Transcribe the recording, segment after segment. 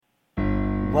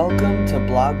Welcome to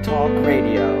Blog Talk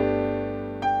Radio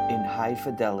in high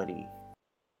fidelity.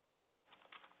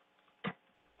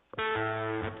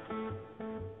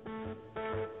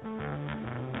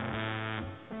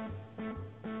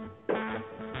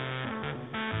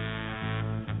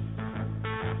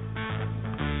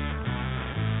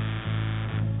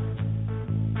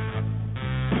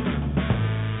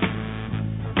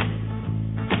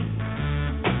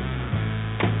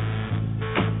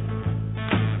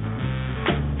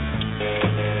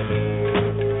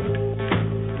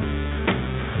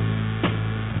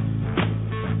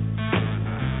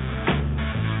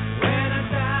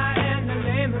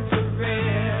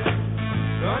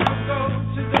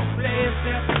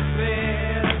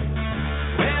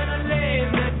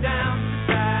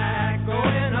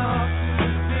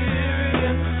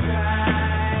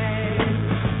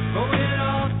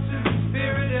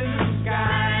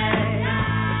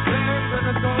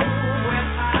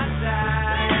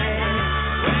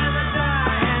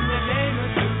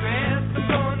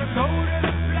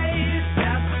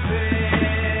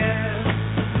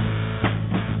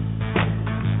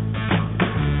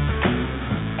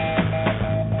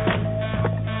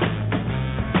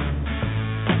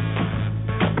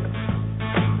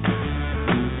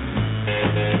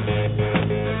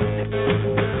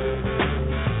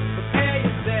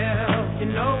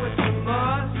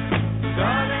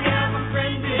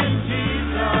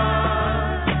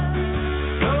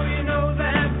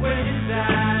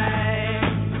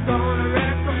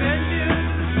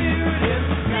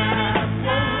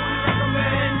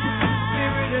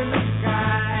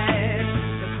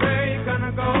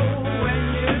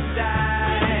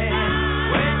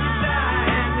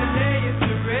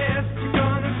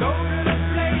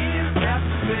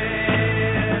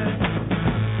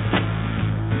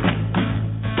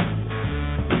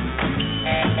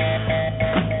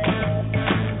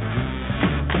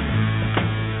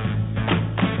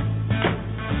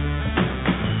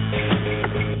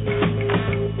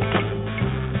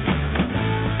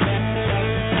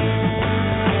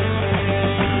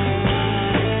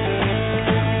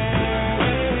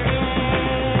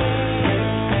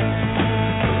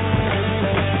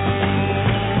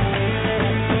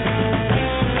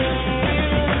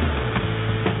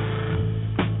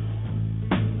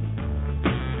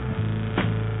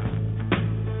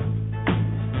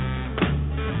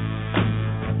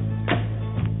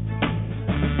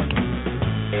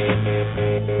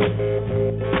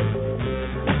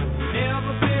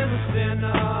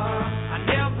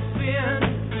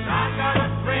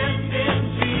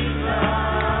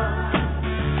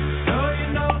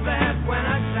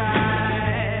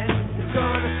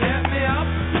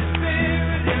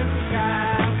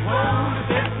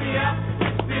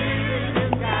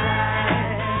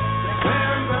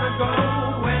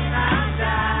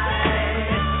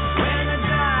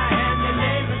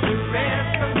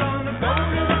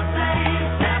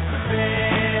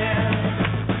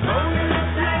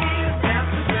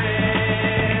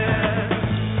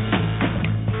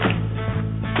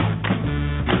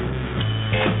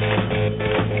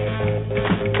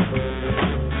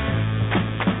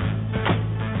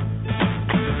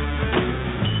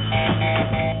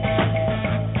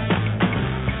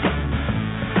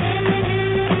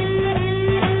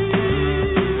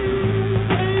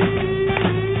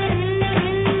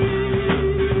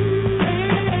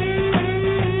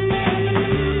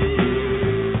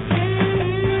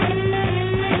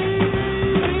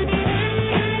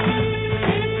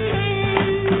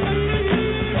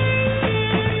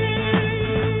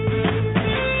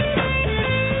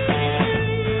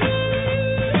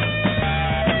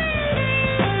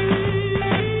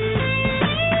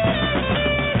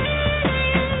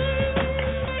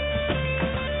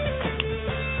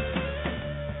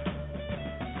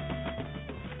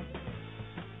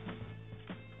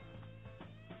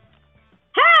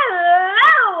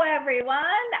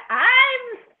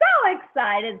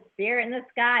 Spirit in the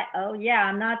sky. Oh yeah,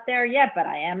 I'm not there yet, but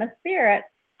I am a spirit.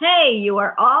 Hey, you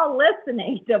are all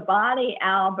listening to Bonnie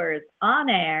Albers on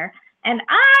air, and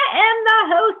I am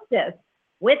the hostess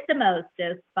with the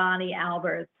mostest, Bonnie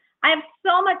Albers. I have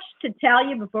so much to tell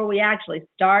you before we actually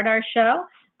start our show.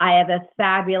 I have a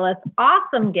fabulous,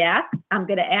 awesome guest. I'm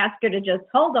going to ask her to just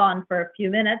hold on for a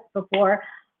few minutes before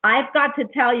I've got to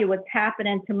tell you what's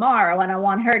happening tomorrow, and I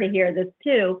want her to hear this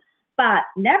too. But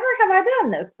never have I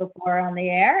done this before on the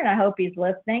air, and I hope he's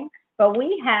listening. But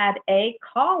we had a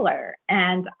caller,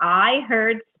 and I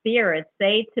heard Spirit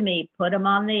say to me, put him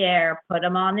on the air,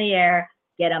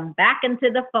 get him back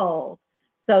into the fold.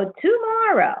 So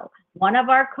tomorrow, one of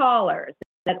our callers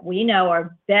that we know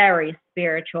are very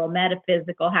spiritual,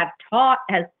 metaphysical, has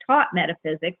taught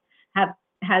metaphysics, have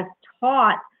has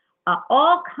taught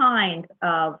all kinds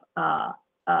of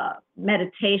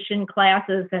meditation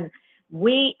classes, and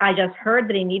I just heard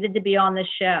that he needed to be on the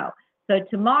show. So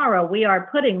tomorrow we are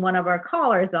putting one of our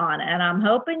callers on, and I'm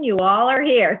hoping you all are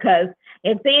here, because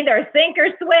it's either sink or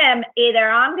swim. Either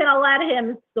I'm going to let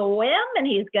him swim and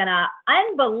he's going to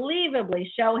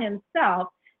unbelievably show himself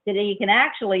that he can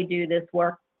actually do this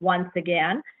work once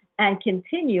again and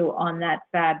continue on that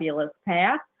fabulous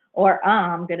path, or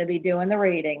I'm going to be doing the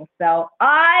reading. So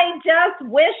I just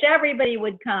wish everybody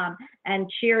would come and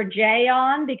cheer Jay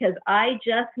on, because I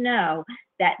just know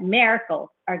that miracles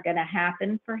are going to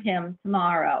happen for him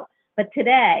tomorrow. But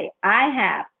today I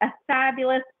have a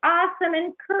fabulous, awesome,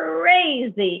 and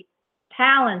crazy,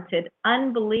 talented,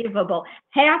 unbelievable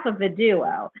half of the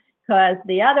duo, because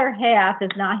the other half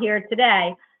is not here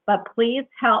today. But please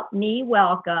help me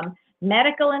welcome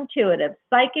medical intuitive,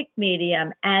 psychic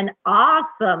medium, and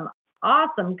awesome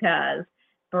cuz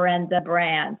Brenda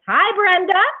Brand. Hi,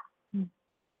 Brenda.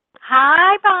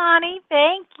 Hi, Bonnie.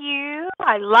 Thank you.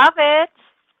 I love it.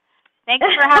 Thanks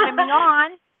for having me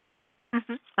on.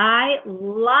 I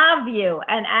love you.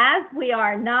 And as we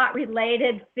are not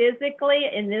related physically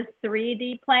in this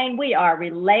 3D plane, we are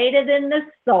related in the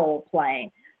soul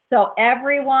plane. So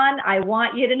everyone, I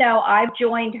want you to know I've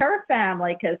joined her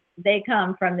family, because they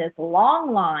come from this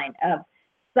long line of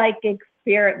psychic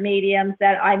spirit mediums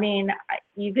that, I mean,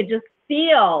 you could just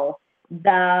feel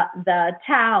the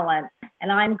talent,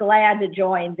 and I'm glad to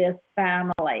join this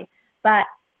family. But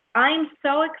I'm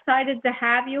so excited to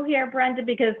have you here, Brenda,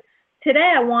 because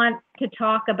today I want to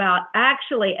talk about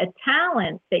actually a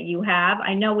talent that you have.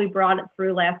 I know we brought it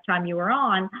through last time you were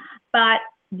on, but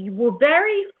we're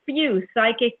very few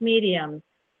psychic mediums.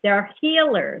 They're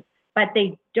healers, but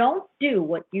they don't do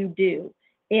what you do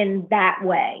in that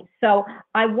way. So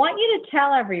I want you to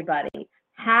tell everybody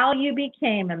how you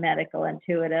became a medical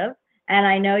intuitive. And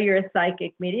I know you're a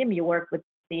psychic medium, you work with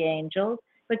the angels,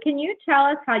 but can you tell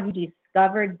us how you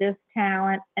discovered this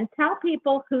talent, and tell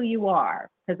people who you are?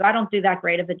 Because I don't do that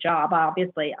great of a job,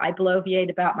 obviously. I bloviate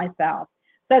about myself.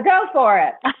 So go for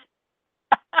it.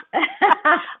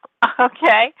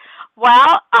 Okay.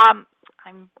 Well,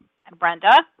 I'm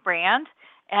Brenda Brand,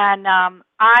 and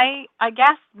I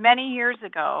guess many years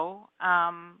ago,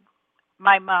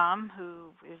 my mom,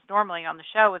 who is normally on the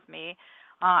show with me,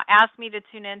 asked me to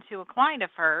tune into a client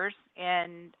of hers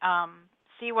and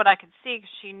see what I could see, because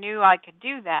she knew I could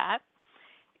do that.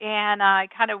 And I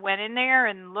kind of went in there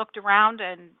and looked around,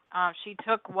 and she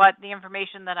took the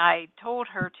information that I told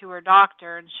her to her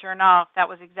doctor, and sure enough, that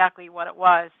was exactly what it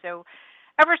was. So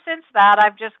ever since that,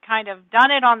 I've just kind of done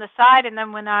it on the side. And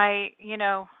then when I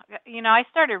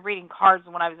started reading cards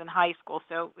when I was in high school,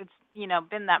 so it's,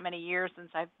 been that many years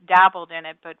since I've dabbled in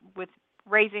it. But with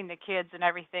raising the kids and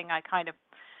everything, I kind of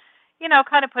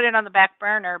put it on the back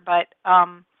burner. But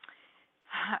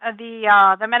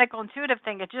the medical intuitive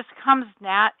thing, it just comes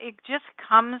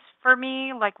for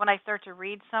me, like when I start to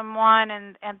read someone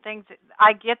and things,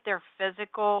 I get their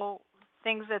physical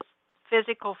things, that's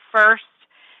physical first,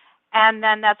 and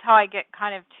then that's how I get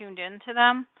kind of tuned into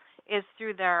them, is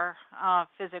through their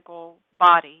physical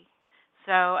body.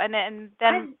 So, and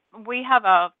then we have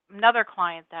another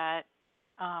client that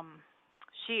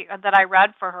that I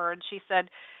read for her, and she said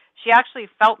she actually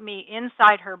felt me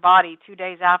inside her body 2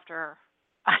 days after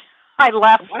I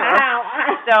left her. Wow.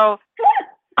 So,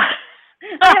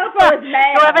 so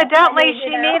evidently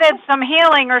she needed some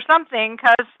healing or something,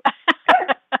 because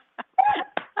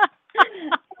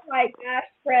oh my gosh,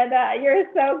 Brenda, you're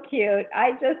so cute.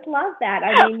 I just love that.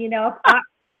 I mean,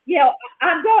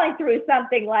 I'm going through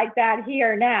something like that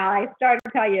here now. I started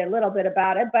to tell you a little bit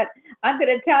about it, but I'm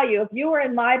going to tell you, if you were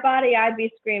in my body, I'd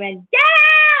be screaming, "Get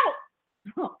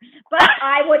out!" But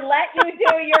I would let you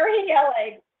do your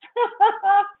healing.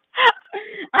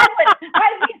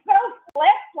 I'd be so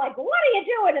flipped, like, what are you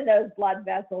doing in those blood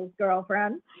vessels,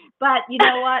 girlfriend? But you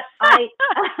know what?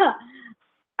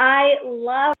 I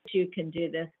love that you can do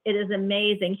this. It is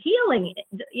amazing. Healing,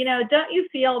 don't you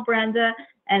feel, Brenda,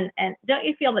 and don't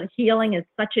you feel that healing is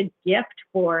such a gift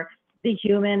for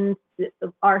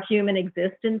our human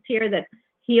existence here, that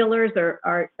healers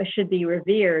should be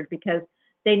revered, because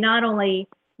they not only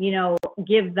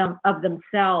give them of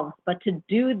themselves, but to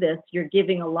do this, you're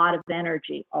giving a lot of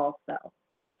energy also.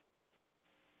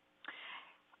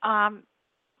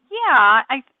 Yeah,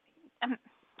 I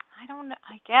don't know.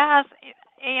 I guess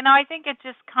I think it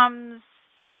just comes.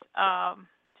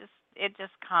 It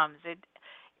just comes.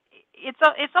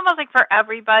 It's almost like for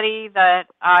everybody that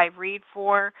I read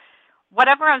for,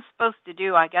 whatever I'm supposed to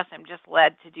do, I guess I'm just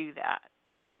led to do that.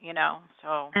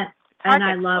 So and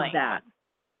I love that.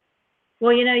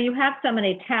 Well, you have so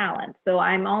many talents, so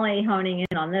I'm only honing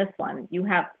in on this one. You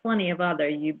have plenty of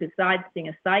other. Besides being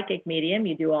a psychic medium,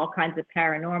 you do all kinds of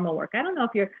paranormal work. I don't know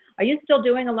if are you still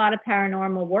doing a lot of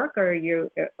paranormal work, or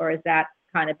is that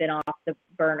kind of been off the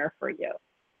burner for you?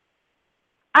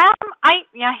 I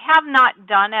have not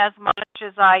done as much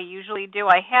as I usually do.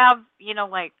 I have,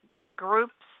 like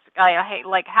groups. I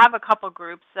have a couple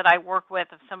groups that I work with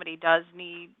if somebody does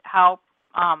need help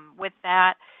with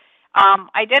that.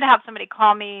 I did have somebody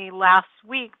call me last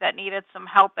week that needed some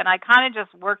help, and I kind of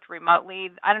just worked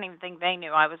remotely. I don't even think they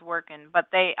knew I was working, but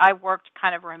I worked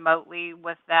kind of remotely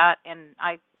with that, and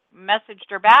I messaged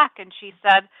her back, and she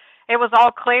said it was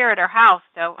all clear at her house.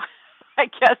 So I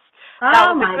guess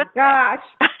that was a good thing. Gosh.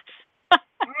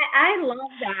 I love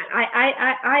that.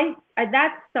 I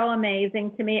that's so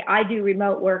amazing to me. I do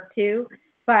remote work too,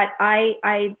 but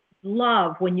I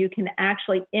love when you can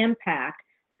actually impact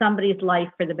somebody's life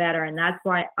for the better, and that's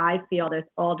why I feel there's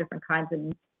all different kinds of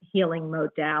healing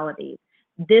modalities.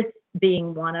 This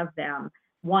being one of them,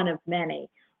 one of many.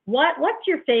 What's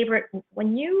your favorite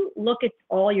when you look at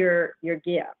all your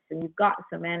gifts, and you've got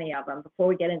so many of them? Before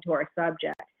we get into our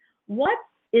subject, what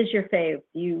is your favorite?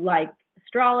 Do you like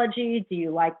astrology? Do you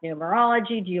like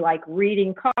numerology? Do you like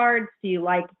reading cards? Do you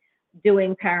like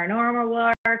doing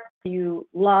paranormal work? Do you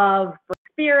love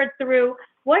spirit through?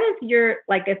 What is your,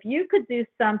 if you could do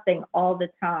something all the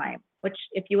time, which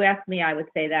if you ask me, I would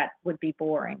say that would be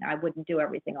boring. I wouldn't do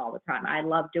everything all the time. I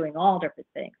love doing all different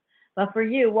things. But for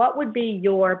you, what would be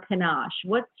your panache?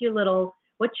 What's your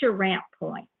ramp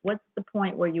point? What's the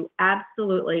point where you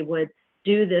absolutely would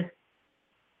do this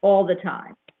all the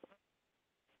time?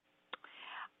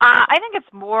 I think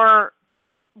it's more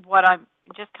what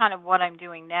I'm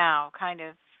doing now, kind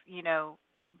of,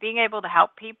 being able to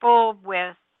help people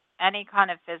with any kind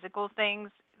of physical things.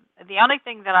 The only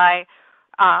thing that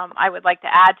I would like to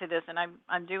add to this, and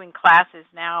I'm doing classes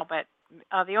now, but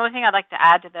the only thing I'd like to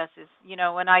add to this is,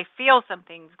 when I feel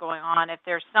something's going on, if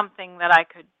there's something that I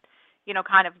could,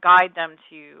 kind of guide them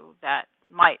to that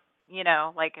might,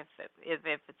 like if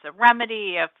it's a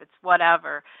remedy, if it's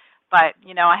whatever. But,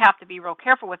 I have to be real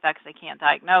careful with that because I can't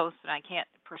diagnose and I can't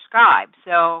prescribe.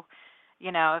 So,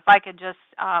 if I could just,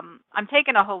 I'm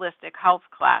taking a holistic health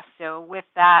class. So with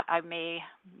that, I may,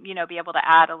 be able to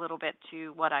add a little bit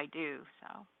to what I do. So.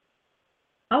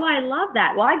 Oh, I love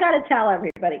that. Well, I got to tell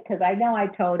everybody because I know I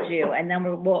told you, and then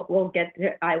we'll get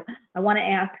to. I want to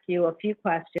ask you a few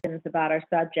questions about our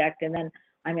subject, and then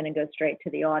I'm going to go straight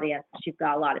to the audience. You've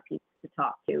got a lot of people to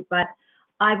talk to, but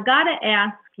I've got to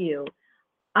ask you.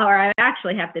 Or I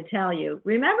actually have to tell you,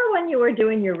 remember when you were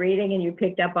doing your reading and you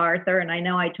picked up Arthur? And I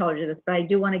know I told you this, but I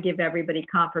do want to give everybody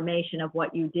confirmation of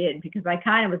what you did because I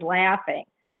kind of was laughing.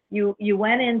 You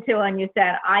went into and you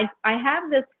said, I have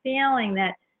this feeling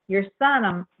that your son,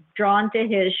 I'm drawn to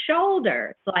his shoulder.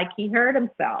 It's like he hurt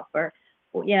himself or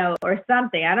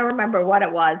something. I don't remember what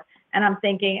it was. And I'm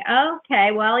thinking,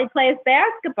 okay, well, he plays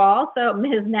basketball, so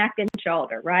his neck and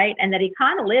shoulder, right? And that he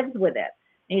kind of lives with it.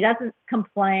 He doesn't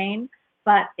complain.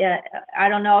 But I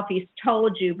don't know if he's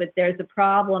told you, but there's a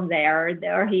problem there, or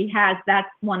that's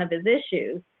one of his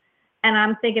issues. And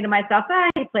I'm thinking to myself,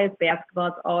 he plays basketball.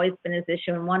 It's always been his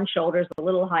issue, and one shoulder's a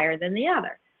little higher than the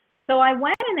other. So I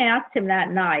went and asked him that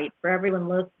night, for everyone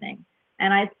listening,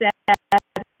 and I said,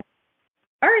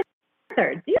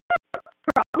 Arthur, do you have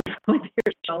a problem with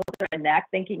your shoulder and neck?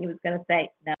 Thinking he was going to say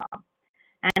no.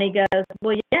 And he goes,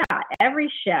 well, yeah,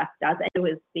 every chef does it to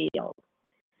his field.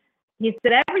 He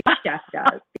said every chef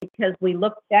does because we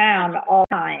look down all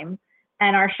the time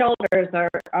and our shoulders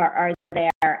are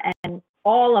there, and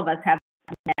all of us have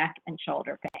neck and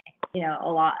shoulder pain, a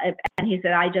lot. And he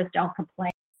said, I just don't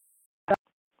complain. So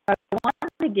I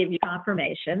wanted to give you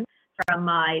confirmation from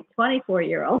my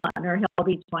 24-year-old son, or he'll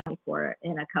be 24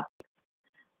 in a couple.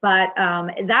 But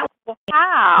that was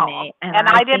wow. Me. And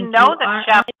I didn't know that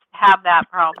chefs have that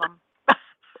problem.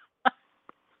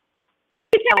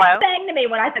 He kept Hello? saying to me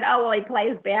when I said, oh, well, he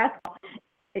plays basketball.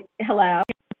 Hello?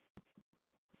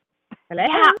 Hello?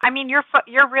 Yeah, I mean, you're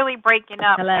really breaking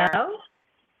up. Hello? There.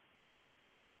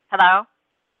 Hello?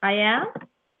 I am?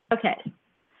 Okay.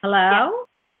 Hello?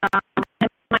 Yeah. Am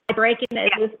I breaking?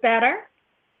 Is this better?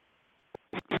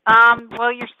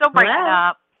 Well, you're still breaking Hello?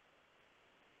 up.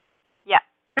 Yeah.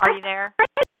 Are you there?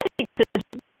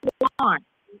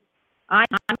 I'm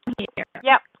here.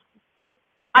 Yep.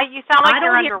 You sound like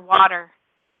you're underwater.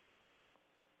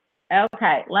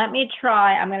 Okay, let me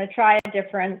try. I'm going to try a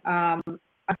different.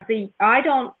 See, I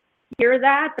don't hear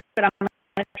that, but I'm going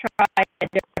to try a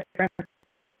different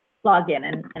plug-in,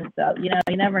 and so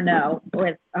you never know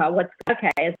with what's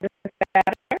okay. Is this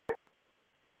better?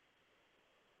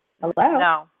 Hello?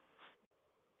 No.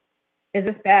 Is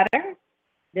this better?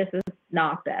 This is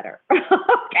not better.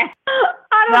 Okay.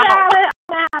 I don't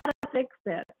know how to fix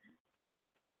this.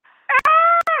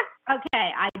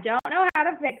 Okay, I don't know how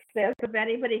to fix this. If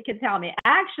anybody can tell me.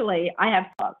 Actually, I have.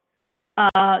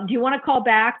 Do you want to call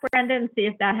back, Brenda, and see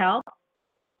if that helps?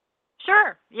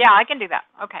 Sure. Yeah, I can do that.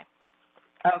 Okay.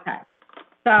 Okay.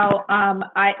 So,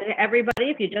 everybody,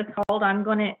 if you just hold, I'm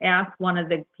going to ask one of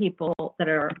the people that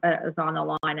is on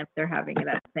the line if they're having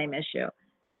that same issue.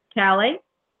 Kelly?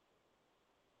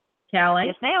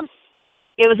 Yes, ma'am.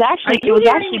 It was actually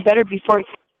better before.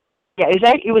 Yeah,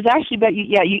 it was actually better.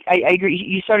 Yeah, I agree.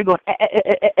 You started going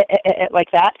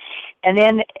like that, and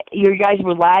then your guys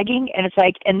were lagging, and it's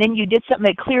like, and then you did something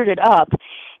that cleared it up,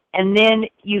 and then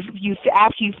you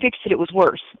after you fixed it, it was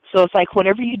worse. So it's like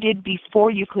whatever you did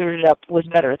before you cleared it up was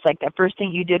better. It's like that first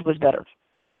thing you did was better.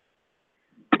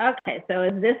 Okay, so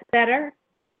is this better?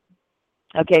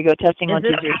 Okay, go testing 1 2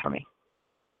 3 for me.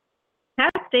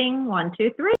 Testing 1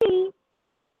 2 3.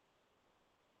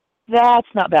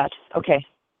 That's not bad. Okay.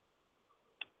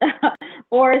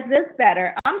 Or is this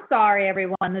better? I'm sorry,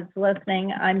 everyone that's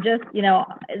listening. I'm just,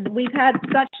 we've had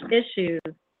such issues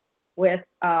with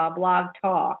Blog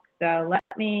Talk. So let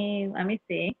me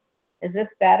see. Is this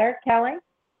better, Kelly?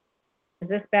 Is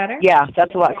this better? Yeah,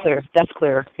 that's a lot clearer. That's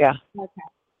clearer. Yeah.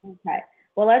 Okay.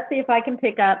 Well, let's see if I can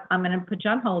pick up. I'm going to put you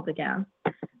on hold again.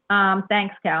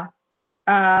 Thanks, Cal.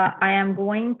 I am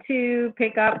going to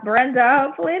pick up Brenda.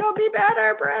 Hopefully it'll be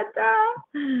better, Brenda.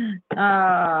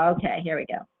 Okay, here we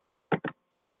go.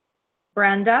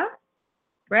 Brenda?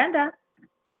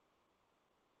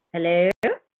 Hello?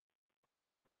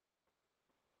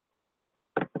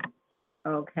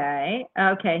 Okay,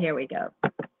 here we go.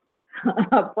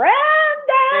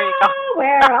 Brenda,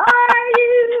 where are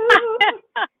you?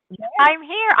 I'm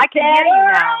here. I can hear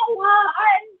you now.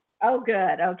 Oh,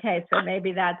 good. Okay, so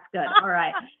maybe that's good. All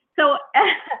right. So,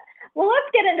 well,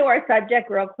 let's get into our subject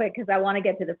real quick because I want to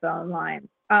get to the phone lines.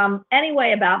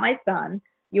 Anyway, about my son,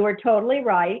 you were totally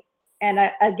right. And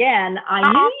again,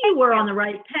 I knew you were on the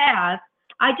right path.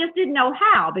 I just didn't know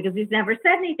how because he's never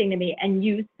said anything to me. And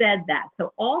you said that.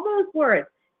 So all those words,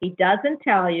 he doesn't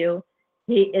tell you.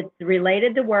 It's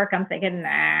related to work. I'm thinking,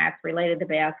 nah, it's related to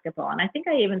basketball. And I think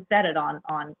I even said it on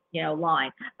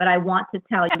line. But I want to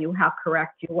tell you how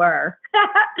correct you were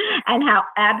and how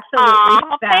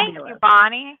absolutely fabulous. Thank you,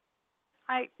 Bonnie.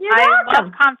 I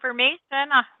love confirmation.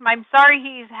 I'm sorry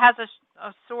he has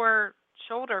a sore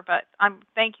shoulder, but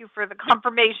thank you for the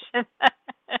confirmation.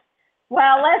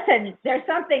 Well, listen, there's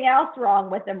something else wrong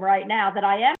with him right now that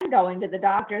I am going to the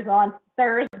doctor's on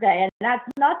Thursday, and that's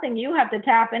nothing you have to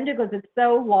tap into because it's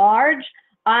so large.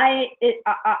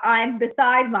 I'm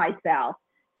beside myself.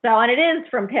 So, and it is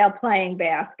from playing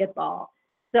basketball.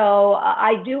 So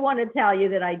I do want to tell you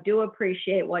that I do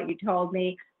appreciate what you told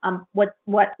me.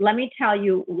 Let me tell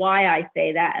you why I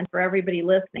say that, and for everybody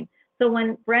listening. So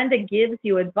when Brenda gives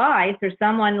you advice, or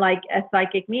someone like a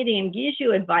psychic medium gives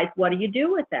you advice, what do you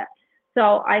do with it?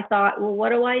 So I thought, well, what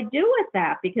do I do with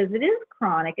that? Because it is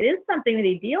chronic. It is something that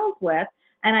he deals with,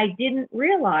 and I didn't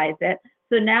realize it.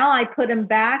 So now I put him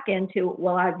back into,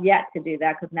 well, I've yet to do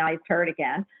that because now he's hurt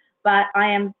again. But I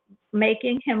am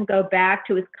making him go back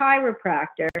to his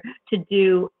chiropractor to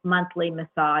do monthly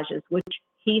massages, which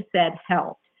he said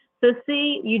helped. So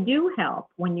see, you do help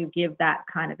when you give that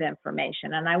kind of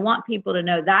information. And I want people to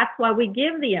know that's why we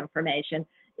give the information,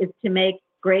 is to make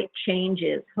great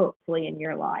changes, hopefully, in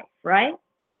your life, right?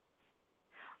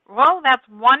 Well, that's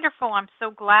wonderful. I'm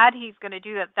so glad he's going to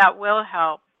do that. That will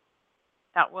help.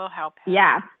 That will help him.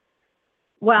 Yeah.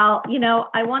 Well,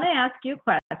 I want to ask you a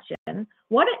question.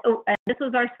 This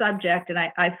was our subject, and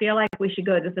I feel like we should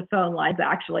go to the phone lines,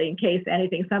 actually, in case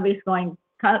anything. Somebody's going,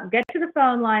 get to the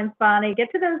phone lines, Bonnie,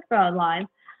 get to those phone lines.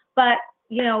 But,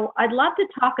 I'd love to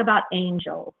talk about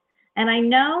angels. And I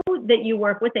know that you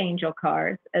work with angel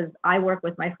cards, as I work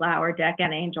with my flower deck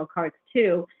and angel cards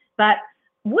too. But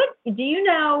what do you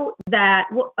know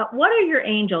that, what are your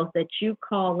angels that you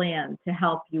call in to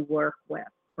help you work with,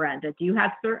 Brenda? Do you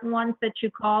have certain ones that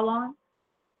you call on?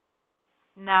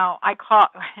 No, I call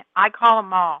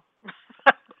them all.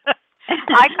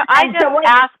 I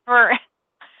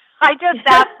just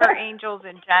ask for angels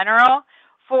in general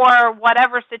for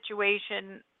whatever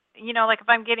situation. Like if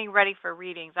I'm getting ready for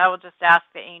readings, I will just ask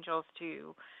the angels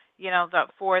to,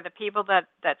 for the people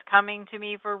that's coming to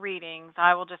me for readings,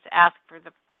 I will just ask for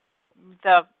the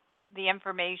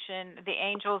information, the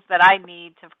angels that I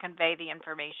need to convey the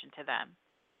information to them.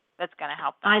 That's going to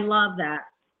help them. I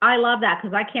love that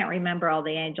because I can't remember all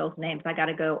the angels' names. I got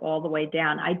to go all the way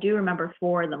down. I do remember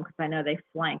 4 of them because I know they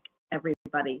flank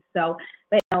everybody. So,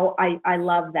 I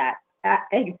love that.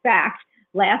 In fact,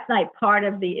 last night, part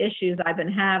of the issues I've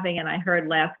been having, and I heard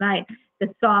last night,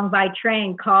 the song by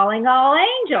Train, Calling All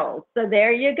Angels. So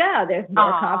there you go. There's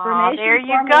more confirmation. There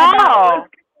you go.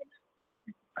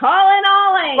 Calling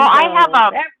all angels. Well,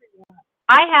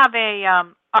 I have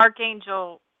a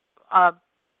Archangel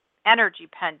energy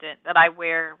pendant that I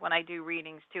wear when I do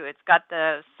readings too. It's got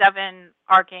the 7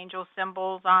 Archangel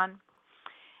symbols on.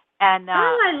 And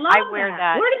I love I wear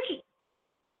that.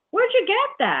 Where'd you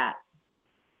get that?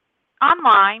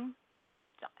 Online.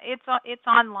 It's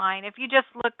online. If you just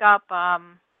look up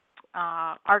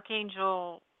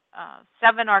Archangel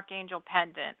 7 Archangel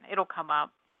pendant, it'll come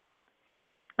up.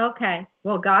 Okay.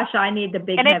 Well, gosh, I need the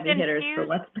big and heavy hitters for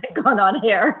what's going on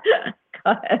here.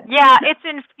 Go ahead. Yeah, it's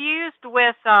infused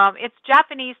with it's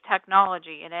Japanese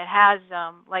technology, and it has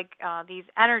these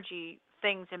energy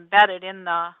things embedded in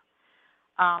the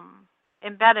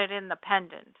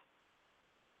pendant.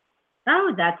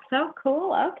 Oh, that's so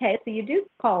cool. Okay, so you do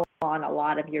call on a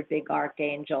lot of your big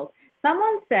archangels.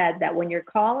 Someone said that when you're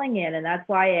calling in, and that's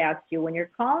why I asked you, when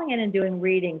you're calling in and doing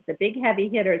readings, the big heavy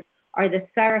hitters are the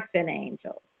seraphim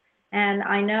angels. And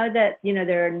I know that,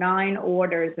 there are 9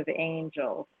 orders of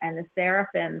angels, and the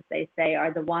seraphims, they say,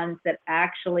 are the ones that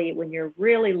actually, when you're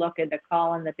really looking to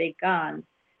call in the big guns,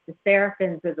 the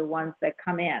seraphims are the ones that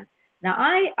come in. Now,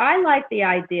 I like the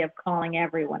idea of calling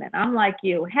everyone in. I'm like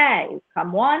you, hey,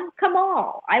 come one, come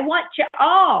all. I want you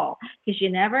all, because you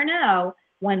never know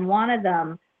when one of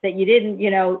them that you didn't,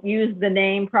 use the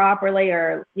name properly,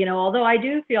 or, although I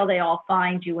do feel they all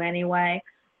find you anyway.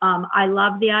 I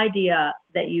love the idea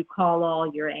that you call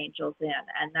all your angels in,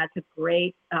 and that's a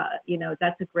great,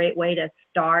 that's a great way to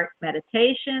start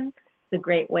meditation. It's a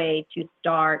great way to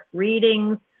start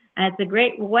readings, and it's a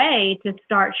great way to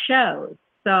start shows.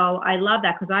 So I love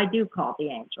that, because I do call the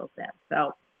angels in.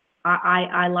 So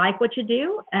I like what you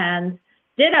do, and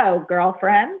ditto,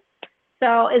 girlfriend.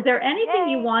 So is there anything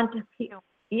you want to?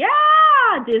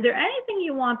 Is there anything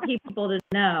you want people to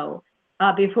know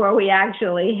before we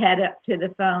actually head up to the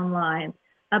phone lines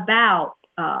about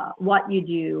what you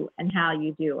do and how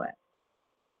you do it?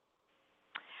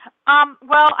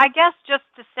 Well, I guess just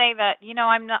to say that,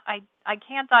 I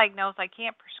can't diagnose, I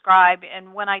can't prescribe,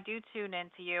 and when I do tune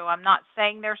into you, I'm not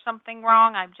saying there's something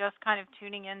wrong. I'm just kind of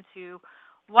tuning into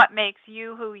what makes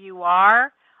you who you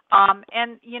are.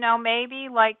 And, maybe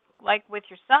like with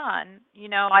your son,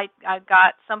 I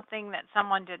got something that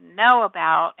someone didn't know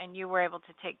about, and you were able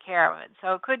to take care of it.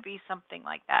 So it could be something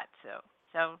like that too.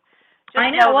 So just I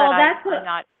know. Well, I'm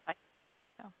not.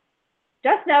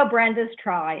 Just know Brenda's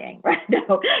trying.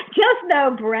 Just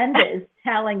know Brenda is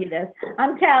telling you this.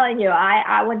 I'm telling you,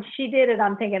 I when she did it,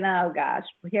 I'm thinking, oh gosh,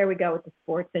 here we go with the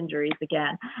sports injuries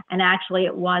again. And actually,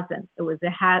 it wasn't. It was a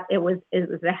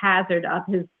hazard of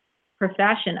his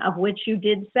profession, of which you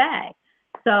did say.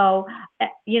 So,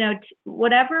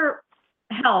 whatever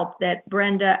help that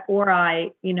Brenda or I,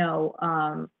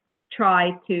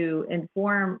 try to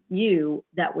inform you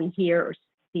that we hear or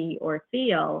see or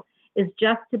feel, is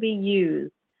just to be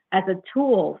used as a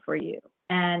tool for you.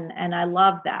 And I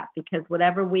love that, because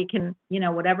whatever we can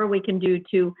do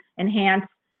to enhance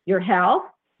your health,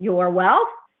 your wealth,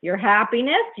 your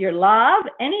happiness, your love,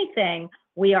 anything,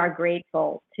 we are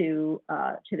grateful to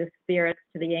the spirits,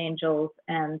 to the angels,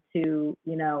 and to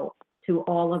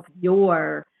all of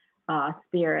your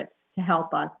spirits to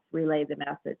help us relay the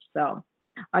message. So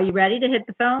are you ready to hit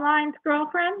the phone lines,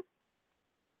 girlfriend?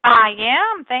 I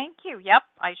am. Thank you. Yep,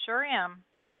 I sure am.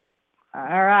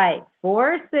 All right.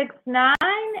 469,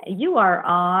 you are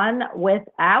on with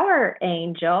our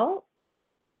angel,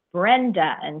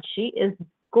 Brenda, and she is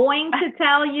going to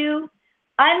tell you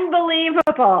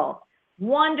unbelievable,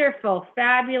 wonderful,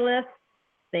 fabulous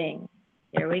things.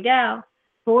 Here we go.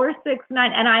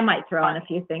 469, and I might throw in a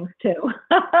few things too.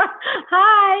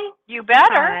 Hi. You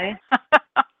better. Hi.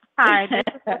 Hi, this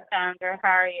is Sandra. How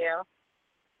are you?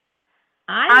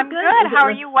 I'm good. How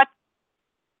are you? What?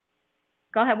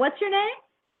 Go ahead. What's your name?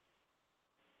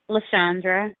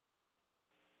 Lysandra.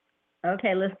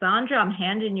 Okay, Lysandra, I'm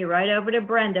handing you right over to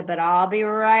Brenda, but I'll be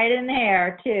right in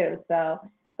there too. So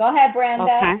go ahead, Brenda.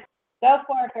 Okay. Go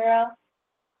for it, girl.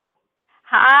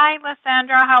 Hi,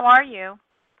 Lysandra. How are you?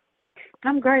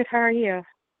 I'm great. How are you?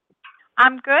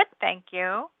 I'm good, thank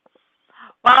you.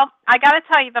 Well, I got to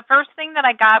tell you, the first thing that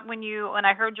I got when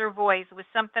I heard your voice was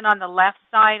something on the left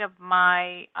side of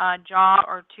my jaw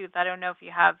or tooth. I don't know if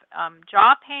you have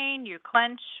jaw pain, you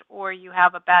clench, or you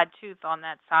have a bad tooth on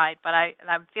that side, but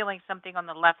I'm feeling something on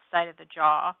the left side of the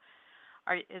jaw.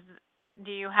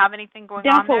 Do you have anything going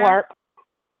on there? Dental work.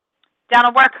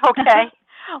 Dental work, okay.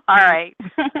 All right.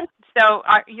 So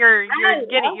you're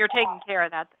taking care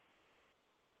of that.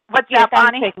 What's yes, that,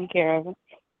 Bonnie? I'm taking care of it.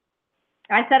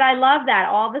 I said, I love that.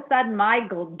 All of a sudden, my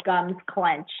gums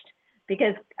clenched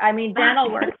because, I mean, dental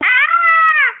work.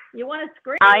 You want to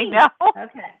scream? I know.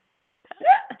 Okay.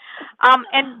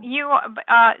 And you,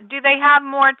 do they have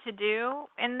more to do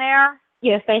in there?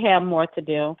 Yes, they have more to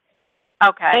do.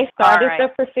 Okay. They started all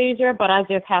right. the procedure, but I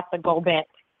just have to go back.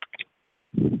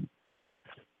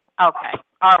 Okay.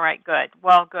 All right. Good.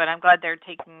 Well, good. I'm glad they're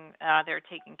taking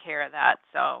care of that.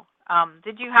 So,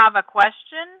 did you have a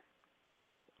question?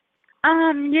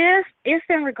 Yes, it's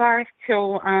in regards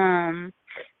to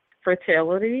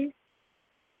fertility.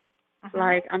 Mm-hmm.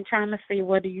 Like, I'm trying to see,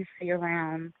 what do you see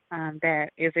around that?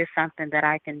 Is it something that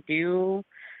I can do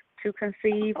to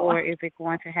conceive, or is it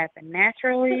going to happen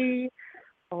naturally,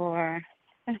 or?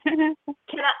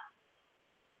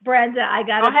 Brenda, I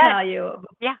got to tell you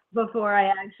before I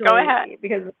actually, go ahead.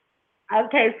 Because,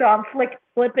 okay, so I'm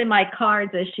flipping my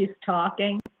cards as she's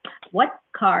talking. What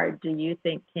card do you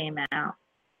think came out?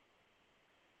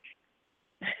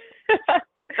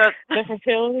 The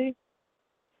fertility?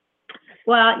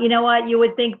 Well, you know what? You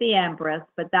would think the Empress,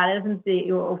 but that isn't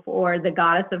or the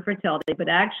Goddess of Fertility. But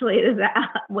actually, it is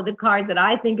the card that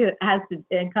I think it has to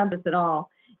encompass it all.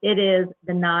 It is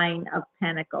the Nine of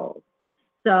Pentacles.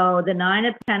 So the Nine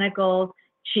of Pentacles,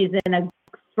 she's in a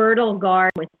fertile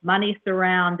garden with money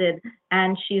surrounded,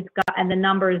 and the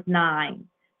number is 9.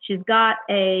 She's got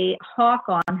a hawk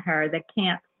on her that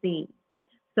can't see.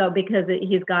 So because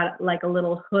he's got like a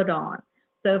little hood on.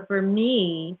 So for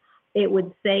me, it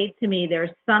would say to me, there's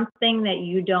something that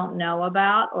you don't know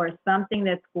about, or something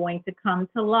that's going to come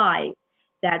to light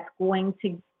that's going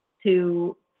to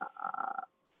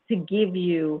give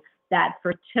you that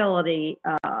fertility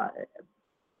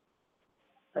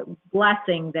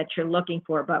blessing that you're looking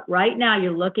for. But right now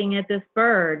you're looking at this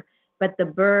bird, but the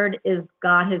bird is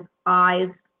got his eyes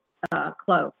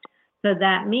closed. So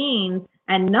that means,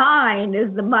 and 9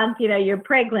 is the month, you're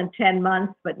pregnant 10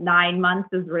 months, but 9 months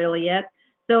is really it.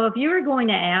 So if you were going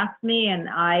to ask me and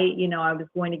I was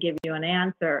going to give you an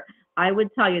answer, I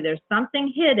would tell you there's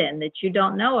something hidden that you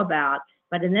don't know about.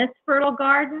 But in this fertile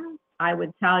garden, I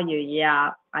would tell you,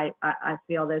 I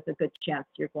feel there's a good chance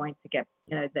you're going to get,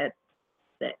 that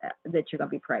you're going to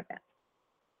be pregnant.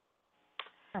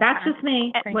 Okay. That's just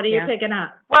me. What are you picking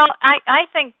up? Well, I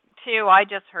think too, I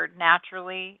just heard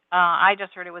naturally. I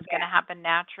just heard it was going to happen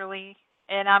naturally.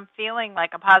 And I'm feeling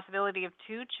like a possibility of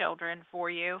 2 children for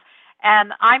you.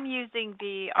 And I'm using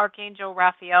the Archangel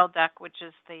Raphael deck, which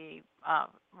is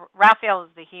Raphael is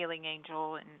the healing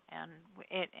angel. And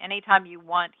anytime you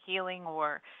want healing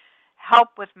or help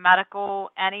with medical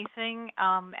anything,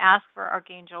 ask for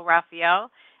Archangel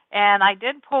Raphael. And I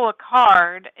did pull a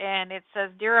card, and it says,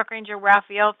 Dear Archangel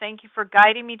Raphael, thank you for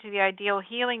guiding me to the ideal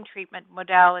healing treatment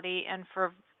modality and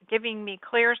for giving me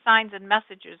clear signs and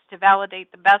messages to validate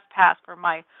the best path for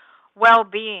my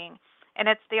well-being. And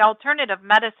it's the alternative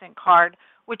medicine card,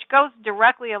 which goes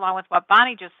directly along with what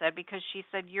Bonnie just said, because she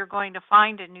said you're going to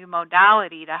find a new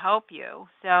modality to help you.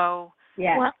 So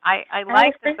well, I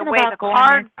like the way the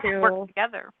cards work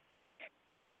together.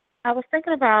 I was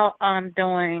thinking about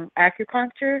doing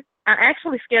acupuncture. I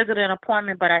actually scheduled an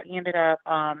appointment, but I ended up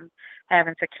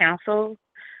having to cancel.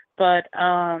 But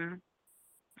I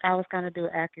was going to do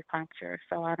acupuncture,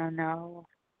 so I don't know.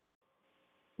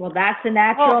 Well, that's a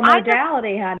natural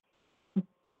modality, honey.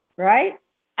 Right?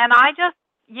 And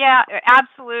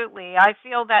absolutely. I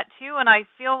feel that too, and I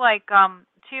feel like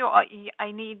too.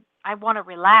 I want to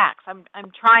relax.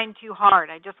 I'm trying too hard.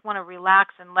 I just want to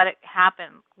relax and let it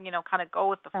happen. Kind of go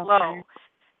with the flow. Okay.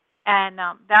 And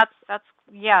that's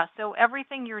So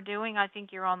everything you're doing, I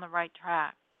think you're on the right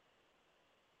track.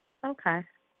 Okay.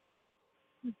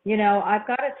 I've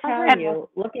got to tell you,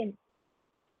 looking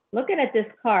at this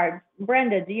card,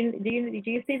 Brenda, do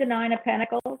you see the 9 of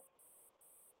Pentacles?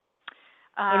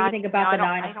 What do you think about the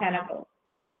 9 of Pentacles?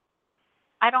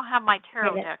 I don't have my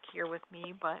tarot deck here with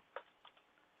me, but.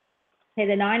 Okay,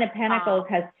 the 9 of Pentacles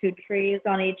has 2 trees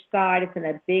on each side. It's in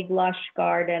a big, lush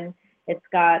garden. It's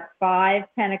got 5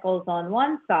 pentacles on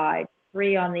one side,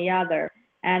 3 on the other.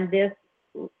 And this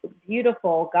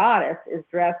beautiful goddess is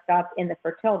dressed up in the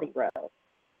fertility robe,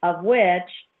 of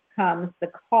which comes the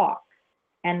hawk.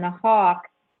 And the hawk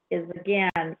is,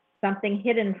 again, something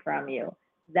hidden from you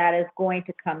that is going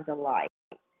to come to light.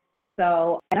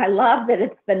 So, and I love that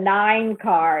it's the 9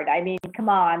 card. I mean, come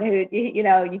on,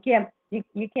 you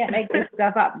can't make this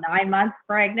stuff up. 9 months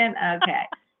pregnant? Okay.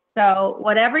 So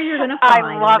whatever you're going to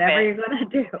find, whatever you're going to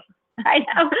do, I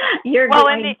know you're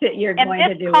going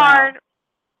to do card,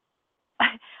 well.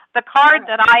 The card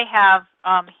that I have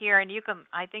here, and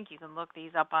I think you can look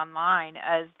these up online,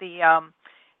 as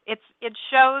it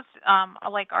shows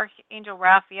like Archangel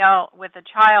Raphael with a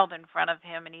child in front of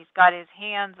him, and he's got his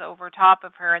hands over top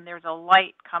of her, and there's a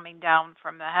light coming down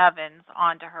from the heavens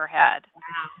onto her head.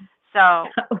 Wow.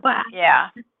 So, wow. Yeah.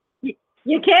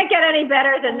 You can't get any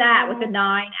better than that with a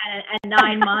 9 and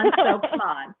 9 months. So come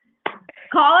on,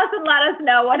 call us and let us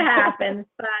know what happens.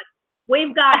 But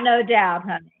we've got no doubt,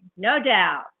 honey, no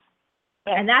doubt.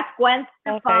 And that's Gwen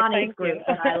Stefani's group,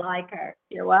 and I like her.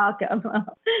 You're welcome.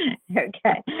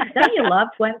 Okay. Don't you love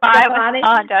Gwen Stefani?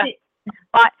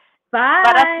 Bye.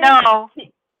 Let us know.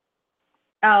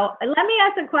 Oh, let me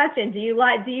ask a question. Do you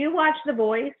watch The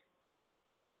Voice?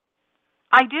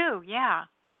 I do, yeah.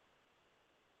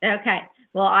 Okay.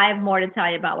 Well, I have more to tell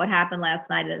you about what happened last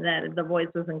night, and that The Voice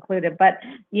was included. But,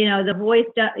 The Voice,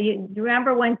 you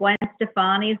remember when Gwen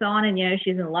Stefani's on and,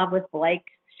 she's in love with Blake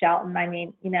Shelton? I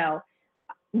mean,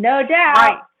 no doubt.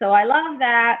 Right. So I love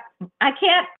that. I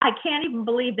can't even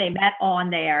believe they met on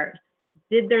there,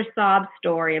 did their sob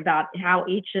story about how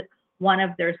each one of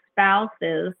their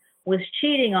spouses was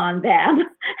cheating on them,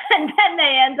 and then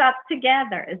they end up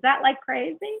together. Is that like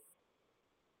crazy?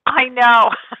 I know.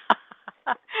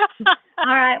 All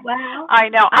right. Well, I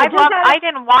know. I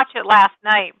didn't watch it last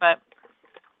night, but.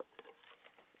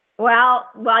 Well,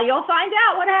 you'll find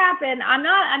out what happened. I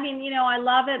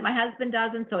love it. My husband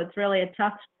doesn't, so it's really a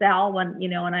tough sell when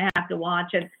I have to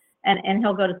watch it, and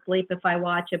he'll go to sleep if I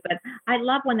watch it. But I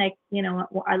love when they,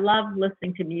 I love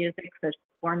listening to music. So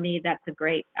for me, that's a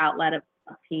great outlet of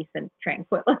peace and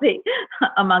tranquility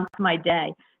amongst my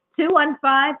day.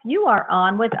 215, you are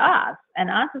on with us, and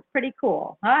us is pretty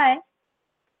cool. Hi.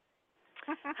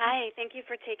 Hi, thank you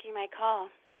for taking my call.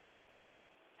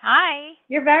 Hi.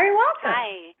 You're very welcome.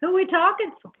 Hi. Who are we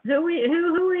talking to? Who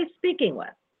are we speaking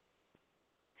with?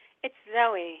 It's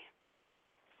Zoe.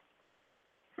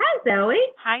 Hi, Zoe.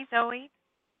 Hi, Zoe.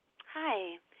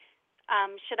 Hi.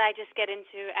 Should I just get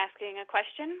into asking a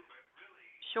question?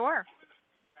 Sure.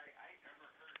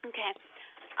 Okay.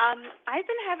 I've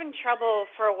been having trouble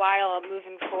for a while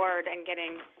moving forward and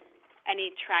getting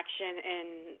any traction in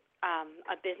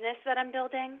a business that I'm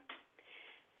building.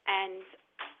 And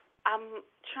I'm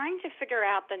trying to figure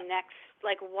out the next,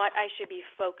 what I should be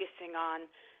focusing on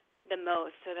the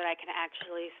most so that I can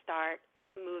actually start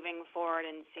moving forward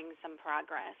and seeing some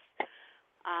progress.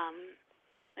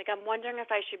 I'm wondering if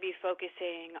I should be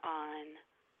focusing on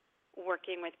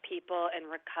working with people in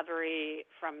recovery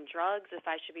from drugs, if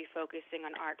I should be focusing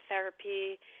on art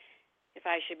therapy, if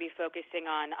I should be focusing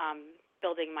on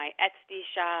building my Etsy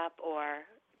shop or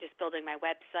just building my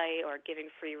website or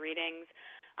giving free readings.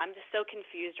 I'm just so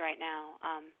confused right now.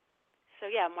 I'm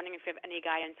wondering if you have any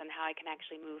guidance on how I can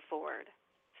actually move forward,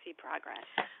 see progress.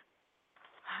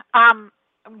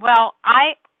 Well,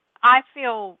 I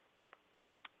feel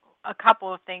a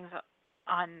couple of things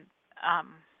on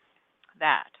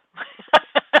that.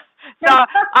 So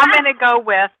I'm going to go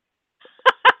with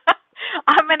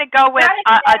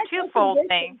a twofold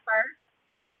thing.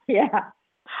 Yeah.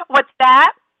 What's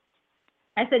that?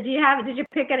 I said, did you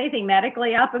pick anything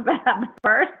medically up about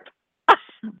first?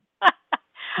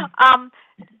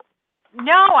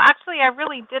 No, actually, I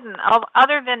really didn't.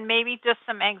 Other than maybe just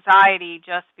some anxiety,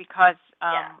 just because,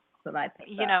 so I think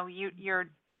you're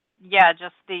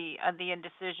just the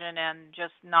indecision and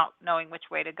just not knowing which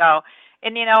way to go.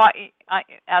 And I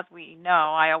as we know,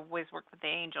 I always work with the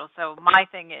angels. So my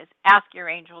thing is, ask your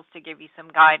angels to give you some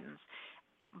guidance.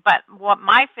 But what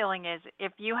my feeling is,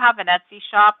 if you have an Etsy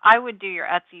shop, I would do your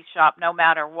Etsy shop no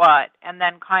matter what, and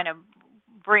then kind of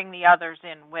bring the others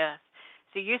in with.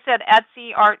 So you said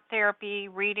Etsy, art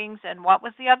therapy, readings, and what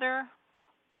was the other?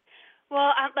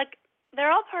 Well,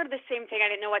 they're all part of the same thing. I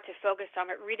didn't know what to focus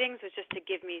on, but readings was just to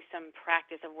give me some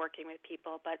practice of working with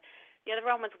people. But the other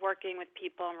one was working with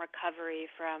people in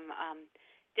recovery from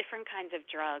different kinds of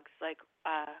drugs,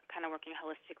 kind of working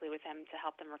holistically with them to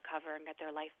help them recover and get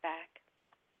their life back.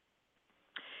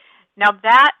 Now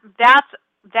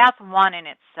that's one in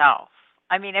itself.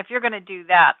 I mean, if you're going to do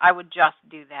that, I would just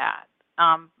do that.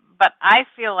 But I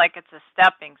feel like it's a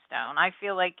stepping stone. I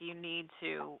feel like you need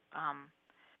to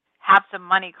have some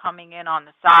money coming in on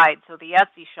the side, so the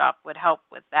Etsy shop would help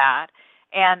with that.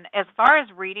 And as far as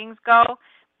readings go,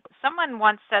 someone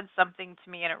once said something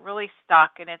to me, and it really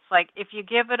stuck, and it's like, if you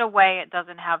give it away, it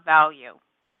doesn't have value.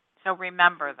 So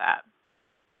remember that.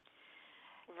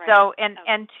 Right. So,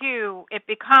 and two, it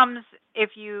becomes,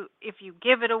 if you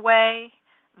give it away,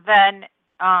 then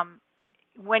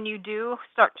when you do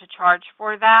start to charge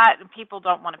for that, people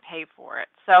don't want to pay for it.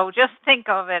 So just think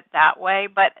of it that way.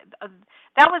 But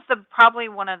that was probably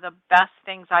one of the best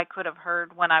things I could have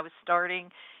heard when I was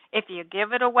starting. If you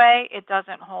give it away, it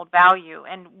doesn't hold value.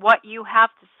 And what you have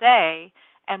to say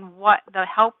and what the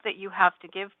help that you have to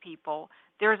give people,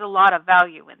 there's a lot of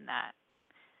value in that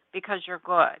because you're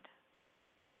good.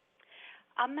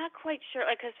 I'm not quite sure,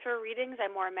 like, because for readings, I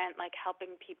more meant like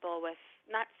helping people with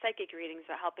not psychic readings,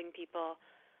 but helping people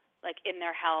like in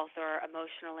their health or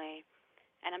emotionally.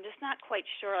 And I'm just not quite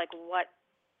sure, like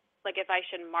if I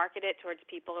should market it towards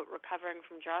people recovering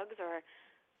from drugs, or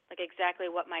like exactly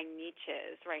what my niche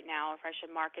is right now. If I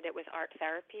should market it with art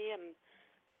therapy, I'm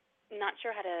not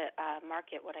sure how to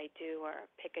market what I do or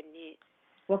pick a niche.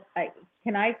 Well,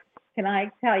 can I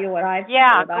tell you what I've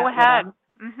Yeah, go ahead.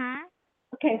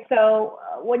 Okay, so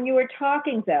when you were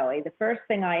talking, Zoe, the first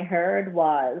thing I heard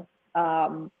was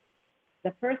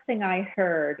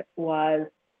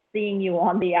seeing you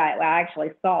on the, I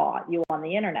actually saw you on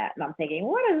the internet, and I'm thinking,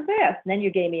 what is this? And then you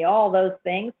gave me all those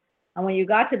things. And when you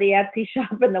got to the Etsy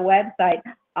shop and the website,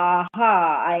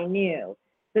 aha, I knew.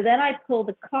 So then I pulled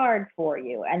a card for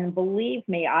you, and believe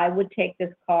me, I would take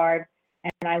this card,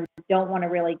 and I don't want to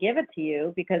really give it to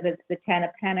you because it's the 10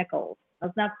 of Pentacles.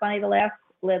 It's not funny, the last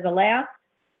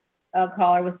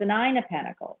caller was the 9 of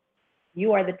Pentacles.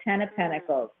 You are the 10 of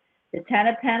Pentacles. The 10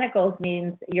 of Pentacles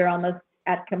means you're almost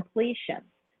at completion,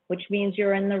 which means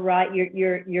you're in the right,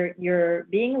 you're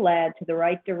being led to the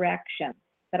right direction.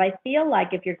 But I feel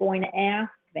like if you're going to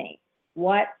ask me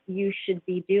what you should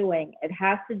be doing, it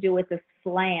has to do with the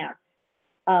slant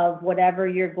of whatever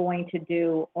you're going to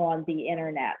do on the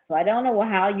internet. So I don't know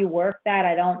how you work that.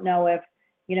 I don't know if,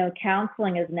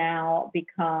 counseling has now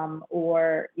become,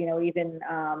 or, even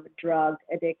drug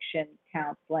addiction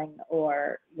counseling,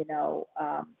 or,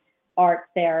 art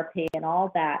therapy and all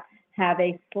that have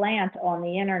a slant on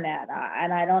the internet.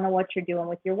 And I don't know what you're doing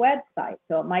with your website.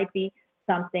 So it might be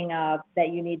something that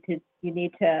you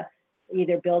need to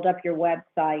either build up your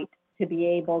website to be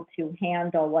able to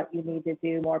handle what you need to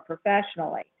do more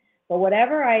professionally. But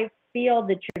whatever I feel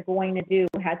that you're going to do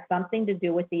has something to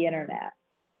do with the internet.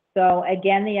 So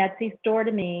again, the Etsy store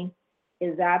to me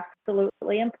is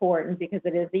absolutely important because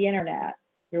it is the internet.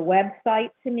 Your website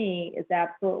to me is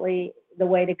absolutely the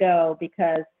way to go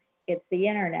because it's the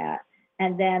internet.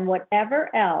 And then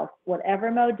whatever else,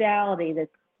 whatever modality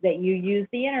that you use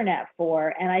the internet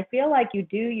for, and I feel like you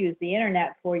do use the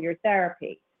internet for your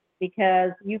therapy,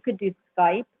 because you could do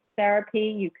Skype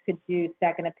therapy, you could do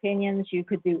second opinions, you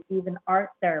could do even art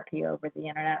therapy over the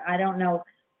internet. I don't know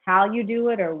how you do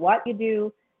it or what you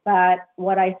do, but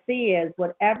what I see is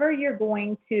whatever you're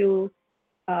going to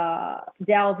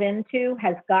delve into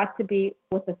has got to be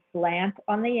with a slant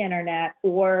on the internet,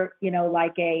 or,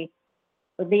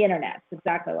 the internet's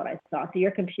exactly what I saw. So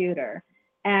your computer,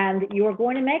 and you are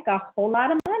going to make a whole lot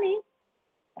of money.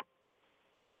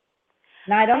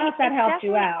 Now, I don't know if that helps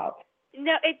you out.